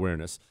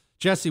self-awareness.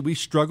 Jesse, we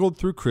struggled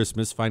through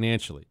Christmas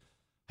financially.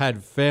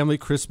 Had family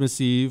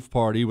Christmas Eve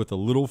party with a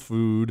little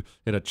food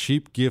and a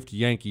cheap gift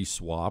Yankee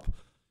swap.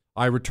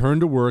 I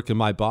returned to work and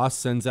my boss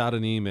sends out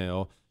an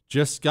email.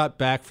 Just got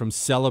back from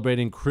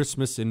celebrating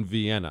Christmas in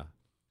Vienna.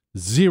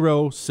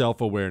 Zero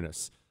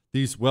self-awareness.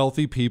 These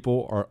wealthy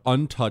people are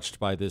untouched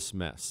by this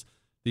mess.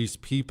 These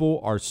people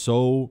are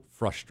so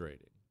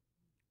frustrating.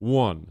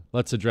 One,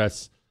 let's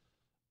address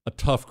a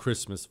tough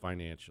Christmas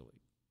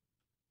financially.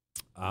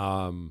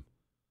 I've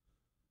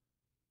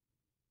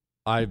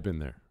been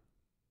there.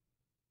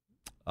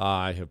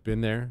 I have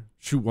been there.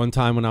 Shoot, one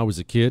time when I was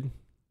a kid,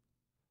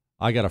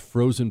 I got a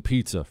frozen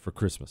pizza for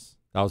Christmas.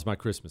 That was my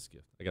Christmas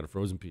gift. I got a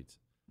frozen pizza.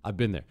 I've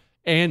been there.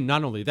 And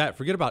not only that,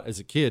 forget about as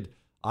a kid,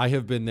 I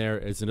have been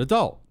there as an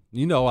adult.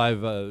 You know,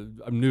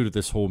 I'm new to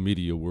this whole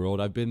media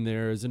world. I've been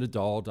there as an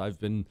adult. I've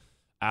been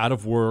out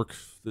of work,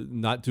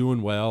 not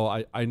doing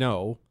well. I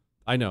know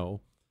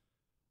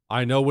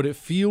what it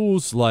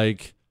feels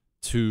like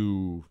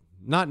to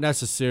not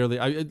necessarily.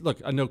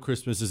 I know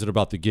Christmas isn't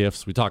about the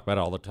gifts. We talk about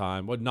it all the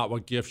time. Not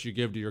what gifts you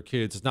give to your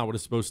kids. It's not what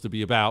it's supposed to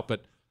be about.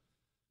 But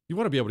you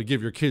want to be able to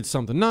give your kids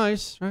something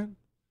nice, right?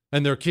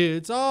 And their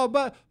kids, oh,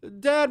 but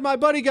Dad, my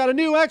buddy got a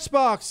new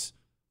Xbox.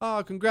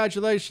 Oh,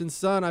 congratulations,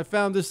 son. I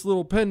found this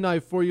little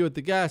penknife for you at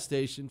the gas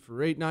station for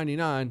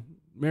 $8.99.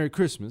 Merry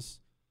Christmas.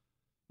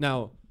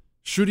 Now,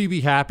 should he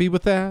be happy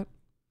with that?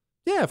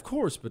 Yeah, of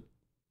course, but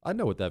I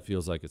know what that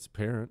feels like as a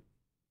parent.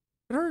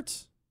 It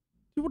hurts.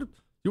 You want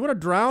to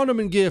drown them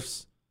in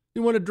gifts.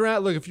 You want to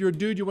drown. Look, if you're a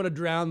dude, you want to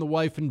drown the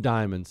wife in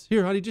diamonds.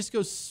 Here, honey, just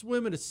go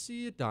swim in a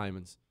sea of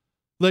diamonds.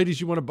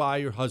 Ladies, you want to buy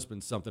your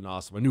husband something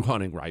awesome, a new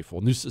hunting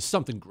rifle,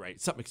 something great,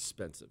 something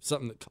expensive,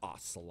 something that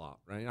costs a lot,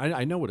 right?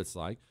 I know what it's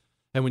like.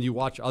 And when you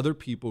watch other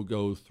people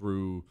go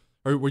through,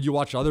 or when you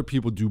watch other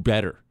people do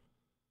better,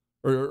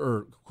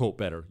 or quote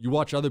better, you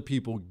watch other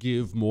people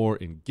give more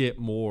and get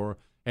more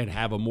and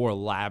have a more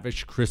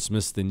lavish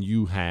Christmas than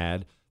you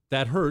had,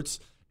 that hurts.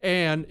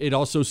 And it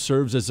also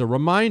serves as a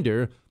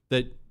reminder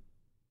that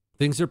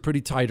things are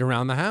pretty tight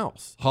around the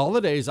house.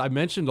 Holidays, I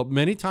mentioned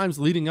many times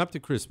leading up to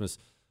Christmas,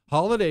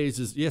 holidays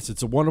is, yes,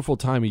 it's a wonderful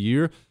time of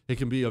year. It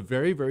can be a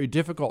very, very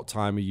difficult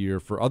time of year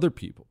for other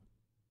people.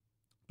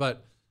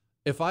 But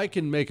if I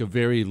can make a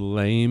very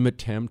lame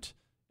attempt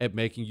at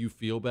making you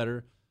feel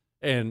better,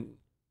 and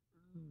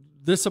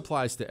this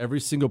applies to every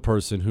single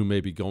person who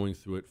may be going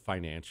through it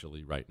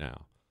financially right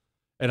now.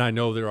 And I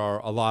know there are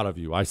a lot of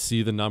you. I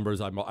see the numbers.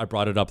 I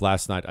brought it up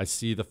last night. I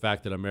see the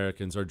fact that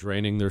Americans are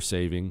draining their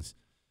savings.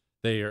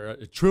 They are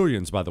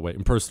trillions, by the way,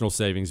 in personal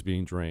savings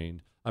being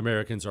drained.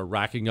 Americans are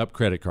racking up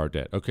credit card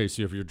debt. Okay,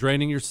 so if you're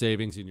draining your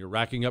savings and you're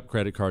racking up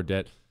credit card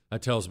debt,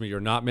 that tells me you're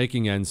not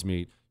making ends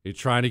meet. You're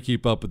trying to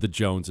keep up with the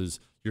Joneses.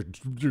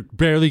 You're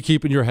barely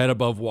keeping your head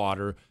above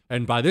water.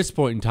 And by this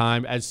point in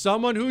time, as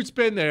someone who's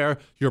been there,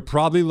 you're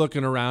probably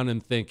looking around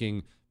and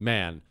thinking,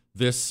 man,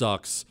 this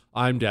sucks.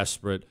 I'm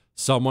desperate.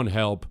 Someone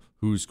help.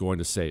 Who's going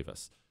to save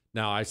us?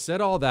 Now, I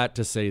said all that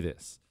to say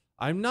this.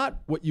 I'm not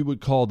what you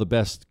would call the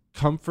best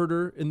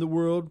comforter in the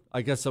world.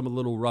 I guess I'm a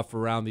little rough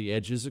around the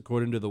edges,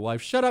 according to the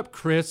wife. Shut up,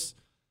 Chris.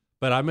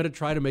 But I'm going to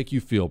try to make you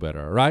feel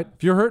better, all right?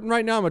 If you're hurting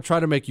right now, I'm going to try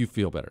to make you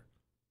feel better.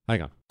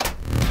 Hang on.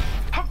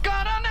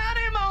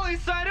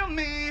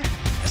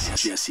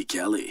 Jesse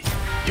Kelly.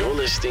 You're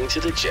listening to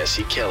The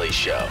Jesse Kelly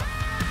Show.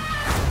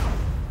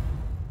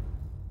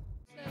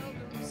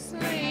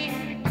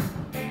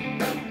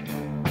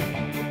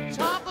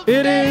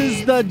 It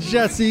is The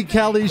Jesse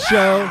Kelly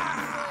Show.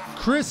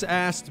 Chris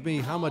asked me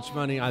how much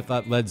money I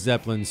thought Led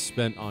Zeppelin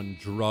spent on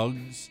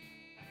drugs.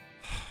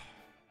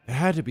 It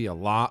had to be a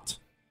lot.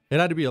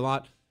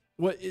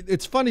 Well,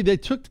 it's funny. They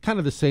took kind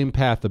of the same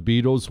path the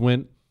Beatles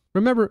went.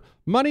 Remember,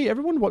 money,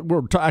 everyone,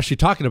 we're actually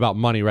talking about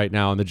money right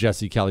now on the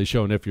Jesse Kelly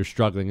Show, and if you're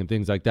struggling and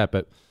things like that,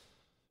 but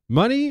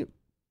money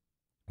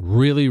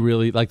really,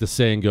 really, like the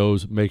saying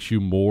goes, makes you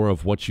more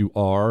of what you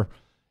are,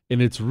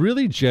 and it's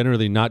really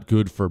generally not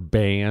good for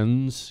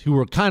bands who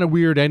are kind of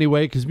weird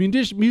anyway, because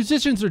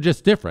musicians are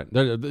just different.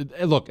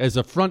 Look, as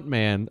a front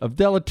man of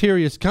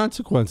Deleterious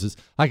Consequences,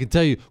 I can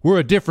tell you, we're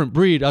a different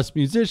breed, us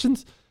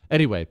musicians.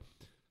 Anyway,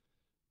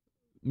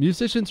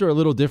 musicians are a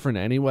little different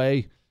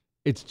anyway.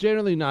 It's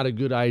generally not a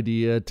good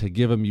idea to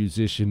give a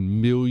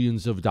musician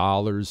millions of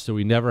dollars so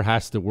he never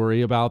has to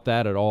worry about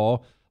that at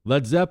all.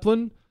 Led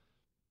Zeppelin,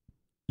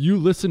 you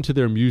listen to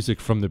their music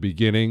from the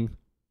beginning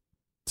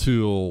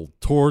till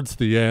towards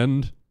the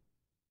end,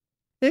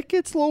 it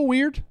gets a little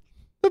weird.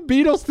 The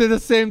Beatles did the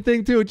same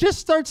thing too. It just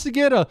starts to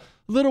get a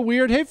little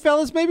weird. Hey,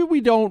 fellas, maybe we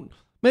don't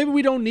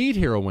need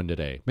heroin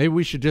today. Maybe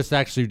we should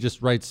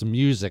just write some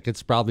music.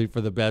 It's probably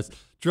for the best.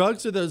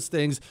 Drugs are those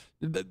things.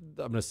 I'm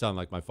going to sound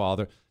like my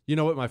father. You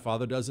know what my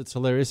father does? It's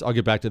hilarious. I'll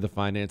get back to the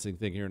financing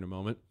thing here in a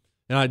moment.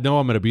 And I know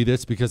I'm going to be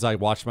this because I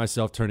watch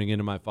myself turning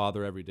into my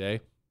father every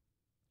day.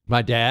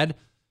 My dad,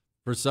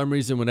 For some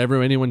reason,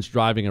 whenever anyone's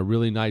driving a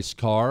really nice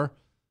car,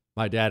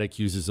 my dad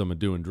accuses them of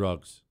doing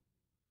drugs.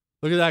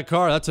 Look at that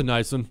car. That's a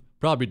nice one.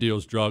 Probably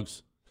deals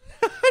drugs.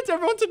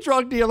 Everyone's a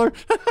drug dealer.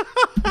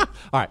 All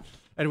right.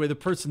 Anyway, the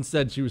person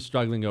said she was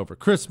struggling over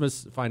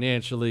Christmas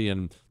financially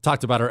and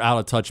talked about her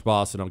out-of-touch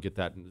boss, and I'll get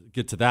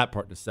to that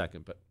part in a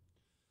second. But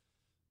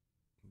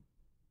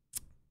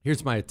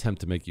here's my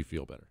attempt to make you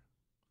feel better.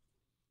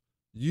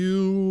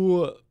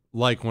 You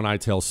like when I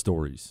tell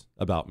stories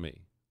about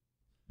me.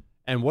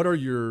 And what are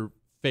your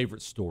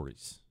favorite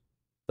stories?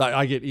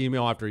 I get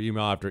email after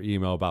email after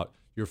email about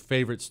your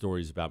favorite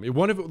stories about me.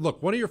 One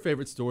of your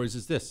favorite stories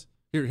is this.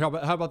 Here, how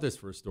about this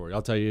for a story?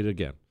 I'll tell you it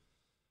again.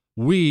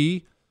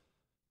 We,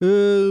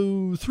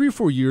 3 or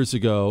 4 years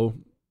ago,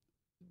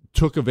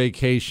 took a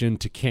vacation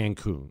to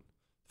Cancun.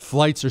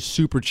 Flights are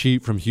super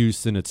cheap from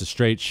Houston. It's a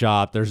straight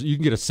shot. You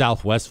can get a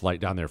Southwest flight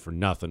down there for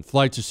nothing.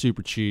 Flights are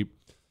super cheap.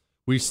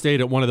 We stayed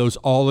at one of those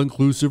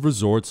all-inclusive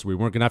resorts. We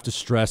weren't going to have to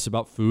stress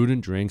about food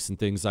and drinks and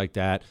things like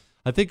that.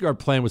 I think our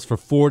plan was for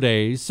 4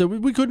 days, so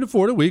we couldn't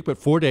afford a week, but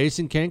 4 days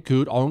in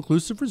Cancun,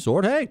 all-inclusive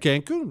resort. Hey,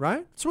 Cancun,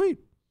 right? Sweet.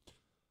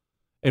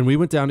 And we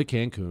went down to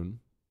Cancun,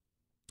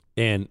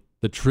 and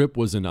the trip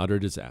was an utter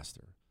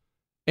disaster.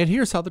 And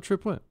here's how the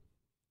trip went.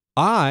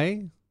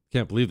 I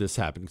can't believe this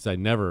happened because I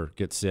never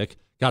get sick.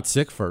 Got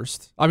sick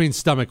first. I mean,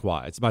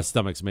 stomach-wise. My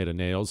stomach's made of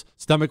nails.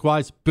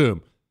 Stomach-wise,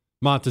 boom.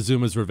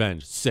 Montezuma's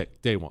revenge.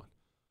 Sick, day 1.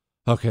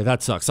 Okay,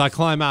 that sucks. I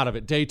climb out of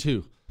it. Day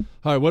 2.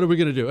 All right, what are we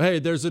going to do? Hey,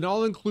 there's an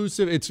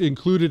all-inclusive. It's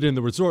included in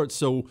the resort,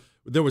 so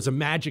there was a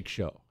magic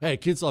show. Hey,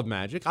 kids love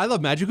magic. I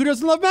love magic. Who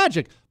doesn't love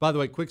magic? By the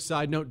way, quick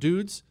side note,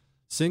 dudes,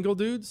 single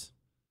dudes,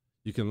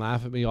 you can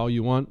laugh at me all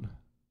you want.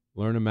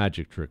 Learn a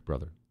magic trick,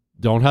 brother.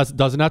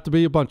 Doesn't have to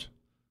be a bunch.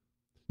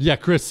 Yeah,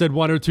 Chris said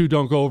 1 or 2,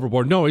 don't go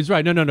overboard. No, he's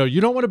right. No.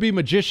 You don't want to be a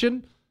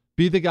magician.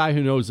 Be the guy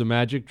who knows a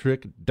magic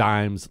trick.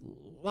 Dimes.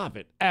 Love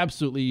it.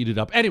 Absolutely eat it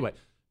up. Anyway,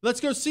 let's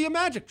go see a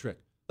magic trick.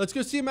 Let's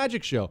go see a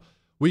magic show.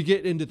 We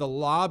get into the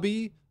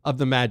lobby of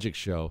the magic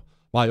show.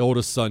 My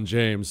oldest son,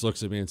 James,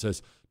 looks at me and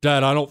says,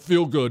 Dad, I don't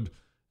feel good.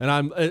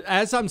 And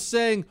as I'm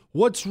saying,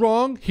 what's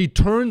wrong? He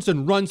turns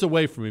and runs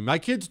away from me. My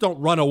kids don't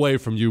run away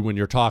from you when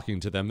you're talking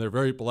to them. They're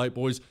very polite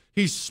boys.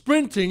 He's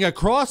sprinting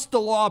across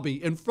the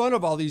lobby in front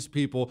of all these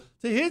people.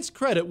 To his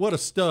credit, what a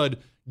stud.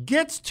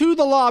 Gets to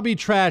the lobby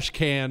trash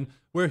can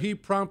where he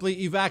promptly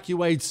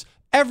evacuates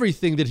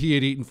everything that he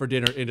had eaten for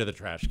dinner into the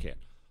trash can.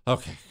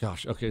 Okay,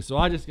 gosh. Okay, so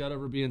I just got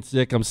over being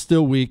sick. I'm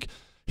still weak.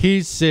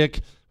 He's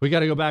sick. We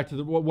got to go back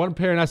to one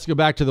parent has to go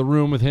back to the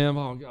room with him.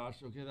 Oh, gosh.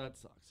 Okay, that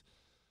sucks.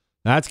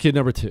 That's kid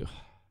number 2.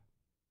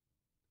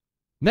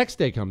 Next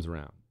day comes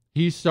around.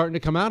 He's starting to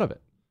come out of it.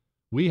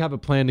 We have a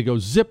plan to go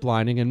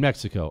ziplining in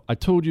Mexico. I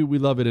told you we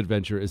love an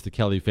adventure as the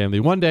Kelly family.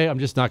 One day, I'm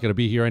just not going to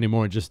be here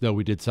anymore and just know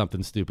we did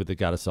something stupid that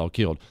got us all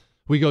killed.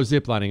 We go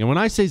ziplining. And when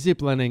I say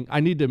ziplining, I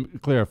need to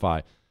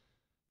clarify.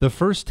 The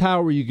first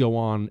tower you go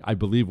on, I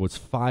believe, was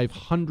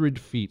 500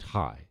 feet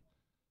high.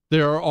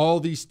 There are all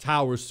these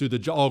towers through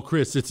the... Oh,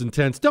 Chris, it's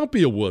intense. Don't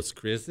be a wuss,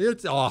 Chris.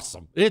 It's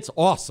awesome. It's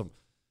awesome.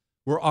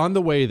 We're on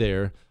the way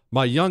there.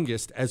 My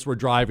youngest, as we're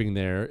driving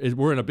there,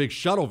 we're in a big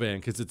shuttle van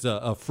because it's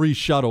a free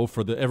shuttle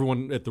for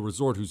everyone at the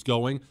resort who's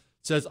going,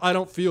 says, I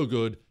don't feel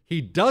good. He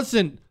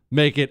doesn't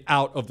make it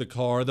out of the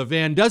car. The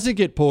van doesn't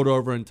get pulled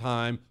over in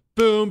time.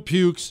 Boom,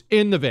 pukes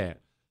in the van.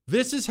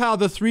 This is how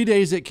the 3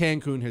 days at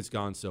Cancun has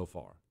gone so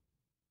far.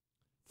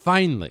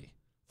 Finally,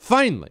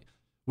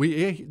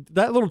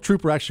 that little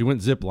trooper actually went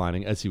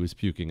ziplining as he was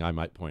puking, I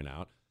might point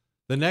out.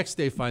 The next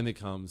day finally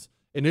comes,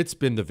 and it's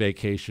been the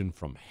vacation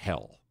from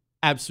hell.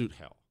 Absolute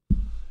hell.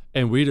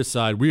 And we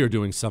decide we are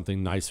doing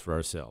something nice for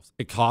ourselves.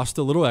 It cost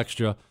a little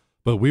extra,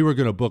 but we were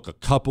going to book a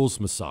couples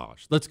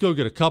massage. Let's go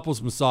get a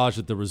couples massage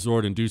at the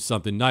resort and do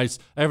something nice.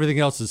 Everything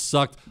else has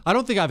sucked. I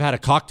don't think I've had a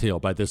cocktail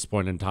by this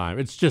point in time.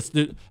 It's just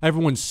that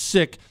everyone's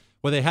sick.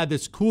 Well, they had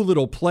this cool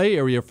little play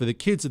area for the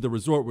kids at the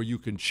resort where you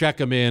can check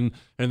them in,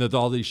 and there's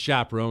all these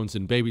chaperones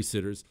and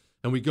babysitters.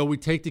 And we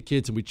take the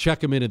kids and we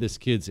check them into this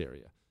kids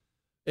area.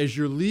 As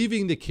you're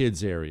leaving the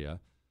kids area,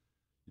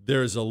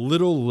 there's a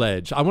little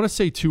ledge, I want to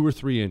say 2 or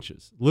 3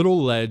 inches,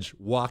 little ledge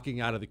walking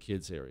out of the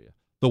kids area.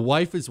 The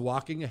wife is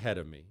walking ahead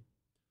of me.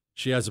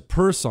 She has a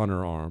purse on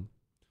her arm.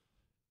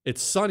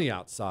 It's sunny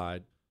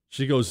outside.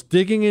 She goes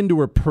digging into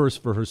her purse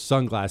for her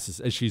sunglasses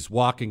as she's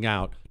walking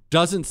out,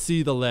 doesn't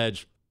see the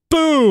ledge,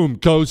 boom,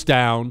 goes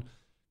down,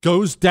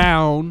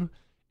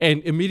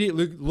 and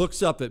immediately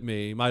looks up at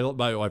me. My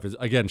wife is,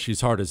 again, she's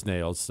hard as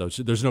nails, so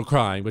there's no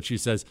crying, but she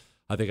says,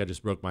 I think I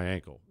just broke my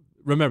ankle.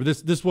 Remember,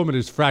 this woman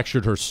has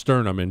fractured her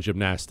sternum in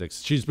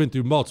gymnastics. She's been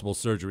through multiple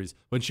surgeries.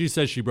 When she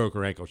says she broke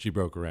her ankle, she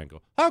broke her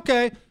ankle.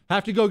 Okay,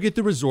 have to go get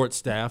the resort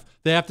staff.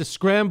 They have to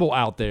scramble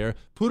out there,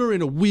 put her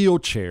in a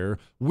wheelchair,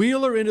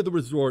 wheel her into the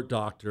resort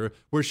doctor,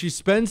 where she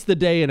spends the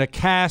day in a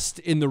cast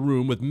in the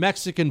room with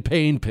Mexican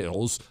pain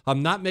pills.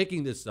 I'm not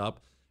making this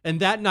up. And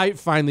that night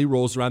finally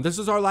rolls around. This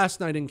is our last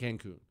night in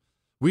Cancun.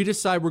 We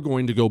decide we're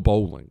going to go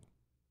bowling.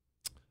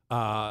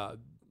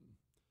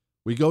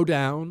 We go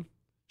down.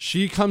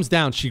 She comes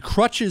down. She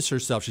crutches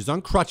herself. She's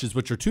on crutches,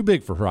 which are too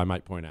big for her, I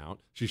might point out.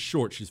 She's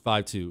short. She's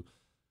 5'2".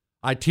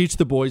 I teach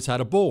the boys how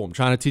to bowl. I'm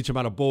trying to teach them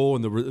how to bowl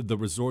in the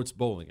resort's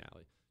bowling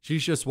alley.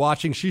 She's just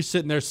watching. She's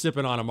sitting there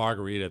sipping on a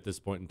margarita at this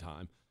point in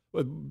time.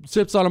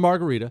 Sips on a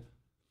margarita.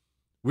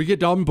 We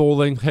get done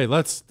bowling. Hey,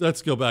 let's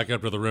go back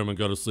up to the room and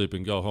go to sleep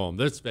and go home.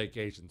 This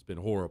vacation's been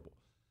horrible.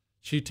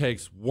 She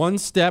takes one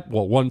step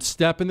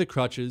in the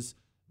crutches,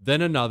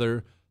 then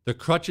another. The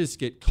crutches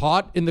get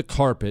caught in the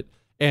carpet,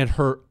 and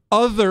her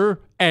other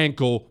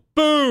ankle,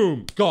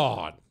 boom,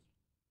 gone.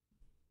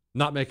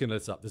 Not making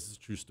this up. This is a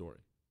true story.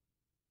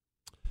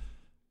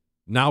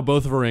 Now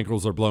both of her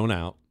ankles are blown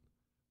out.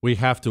 We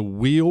have to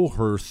wheel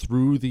her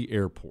through the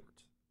airport.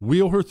 We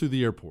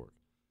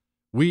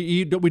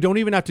don't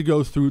even have to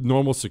go through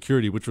normal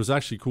security, which was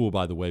actually cool,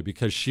 by the way,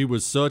 because she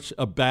was such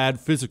a bad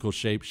physical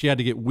shape. She had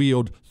to get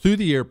wheeled through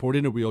the airport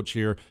in a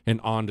wheelchair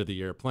and onto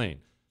the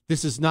airplane.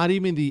 This is not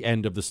even the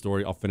end of the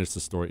story. I'll finish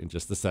the story in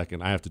just a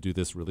second. I have to do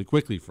this really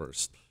quickly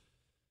first.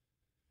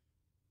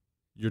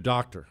 Your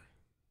doctor,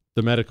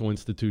 the medical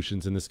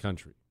institutions in this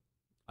country.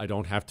 I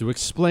don't have to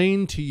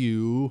explain to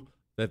you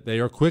that they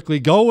are quickly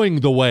going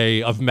the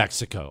way of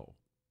Mexico.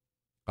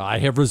 I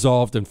have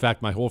resolved, in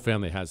fact, my whole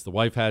family has, the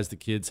wife has, the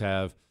kids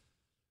have,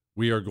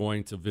 we are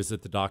going to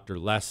visit the doctor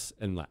less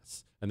and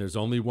less. And there's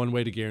only one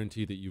way to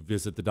guarantee that you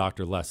visit the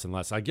doctor less and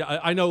less.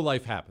 I know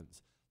life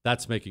happens.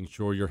 That's making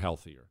sure you're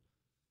healthier,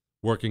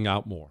 working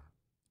out more,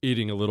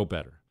 eating a little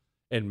better,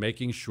 and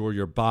making sure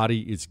your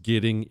body is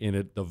getting in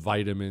it the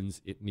vitamins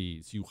it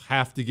needs. You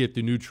have to get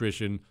the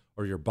nutrition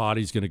or your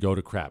body's going to go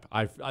to crap.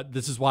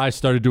 This is why I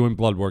started doing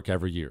blood work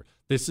every year.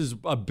 This is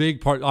a big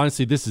part.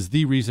 Honestly, this is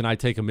the reason I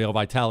take a male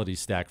vitality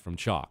stack from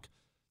Chalk,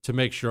 to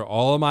make sure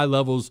all of my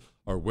levels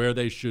are where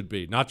they should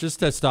be. Not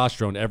just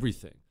testosterone,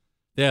 everything.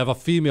 They have a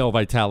female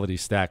vitality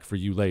stack for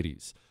you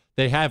ladies.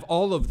 They have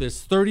all of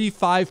this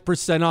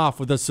 35% off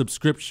with a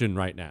subscription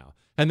right now.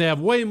 And they have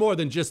way more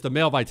than just the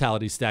male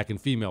vitality stack and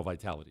female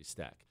vitality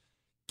stack.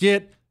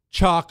 Get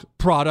Chalk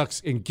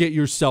products and get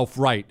yourself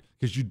right,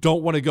 because you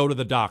don't want to go to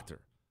the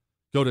doctor.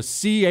 Go to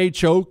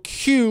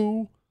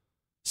CHOQ.com.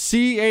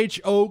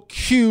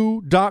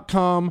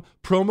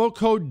 Promo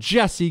code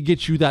Jesse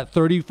gets you that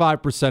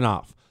 35%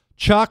 off.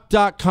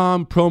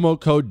 Chalk.com, promo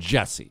code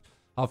Jesse.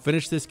 I'll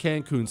finish this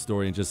Cancun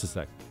story in just a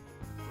second.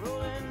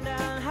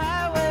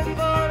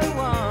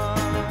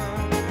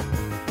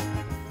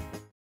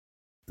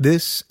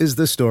 This is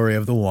the story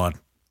of the one.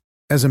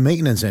 As a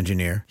maintenance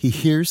engineer, he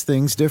hears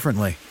things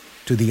differently.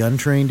 To the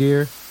untrained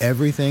ear,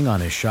 everything on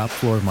his shop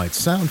floor might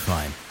sound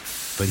fine,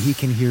 but he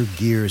can hear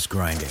gears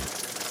grinding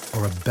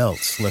or a belt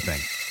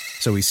slipping.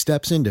 So he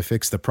steps in to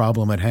fix the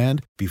problem at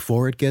hand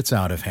before it gets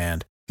out of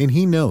hand. And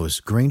he knows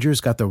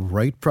Grainger's got the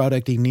right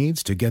product he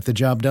needs to get the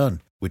job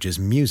done, which is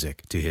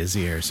music to his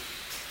ears.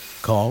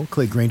 Call,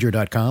 click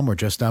Grainger.com, or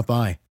just stop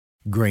by.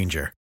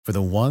 Grainger, for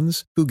the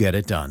ones who get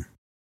it done.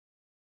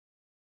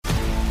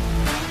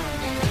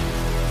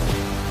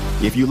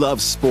 If you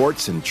love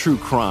sports and true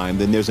crime,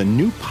 then there's a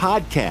new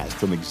podcast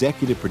from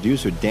executive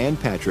producer Dan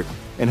Patrick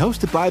and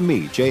hosted by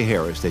me, Jay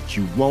Harris, that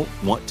you won't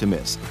want to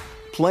miss.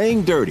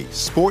 Playing Dirty: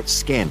 Sports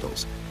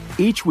Scandals.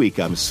 Each week,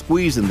 I'm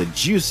squeezing the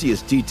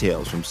juiciest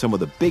details from some of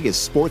the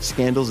biggest sports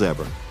scandals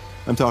ever.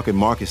 I'm talking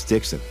Marcus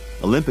Dixon,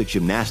 Olympic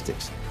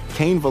gymnastics,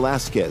 Cain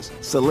Velasquez,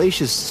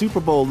 salacious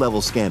Super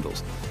Bowl-level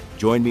scandals.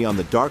 Join me on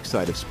the dark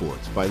side of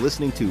sports by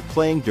listening to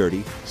Playing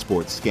Dirty: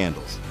 Sports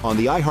Scandals on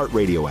the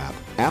iHeartRadio app,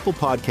 Apple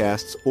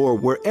Podcasts, or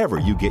wherever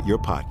you get your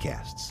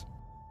podcasts.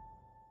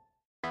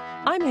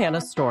 I'm Hannah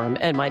Storm,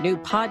 and my new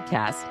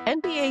podcast,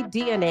 NBA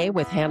DNA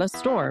with Hannah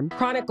Storm,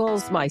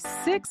 chronicles my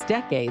 6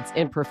 decades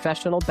in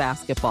professional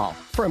basketball.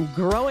 From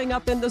growing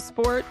up in the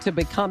sport to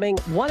becoming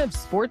one of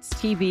sports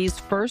TV's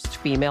first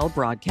female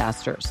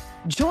broadcasters.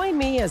 Join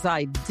me as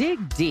I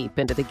dig deep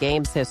into the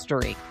game's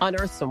history,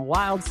 unearth some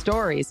wild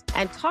stories,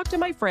 and talk to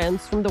my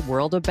friends from the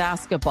world of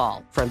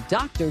basketball, from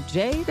Dr.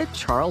 J to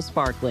Charles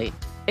Barkley.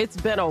 It's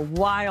been a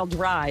wild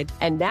ride,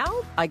 and now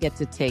I get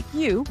to take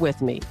you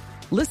with me.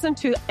 Listen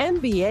to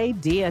NBA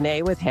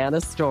DNA with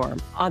Hannah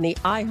Storm on the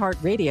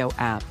iHeartRadio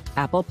app,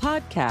 Apple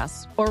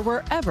Podcasts, or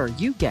wherever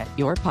you get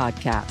your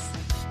podcasts.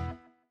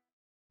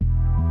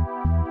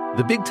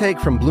 The Big Take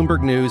from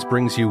Bloomberg News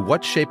brings you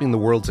what's shaping the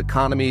world's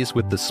economies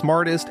with the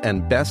smartest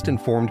and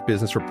best-informed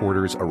business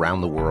reporters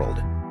around the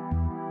world.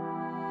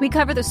 We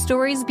cover the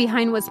stories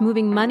behind what's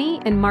moving money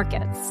and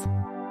markets,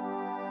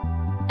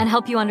 and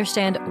help you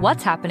understand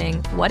what's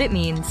happening, what it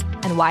means,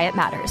 and why it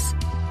matters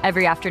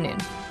every afternoon.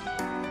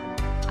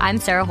 I'm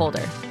Sarah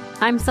Holder.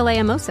 I'm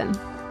Saleha Mohsin.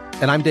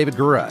 And I'm David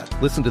Gura.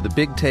 Listen to The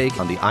Big Take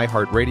on the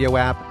iHeartRadio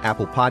app,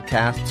 Apple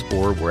Podcasts,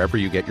 or wherever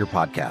you get your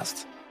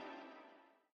podcasts.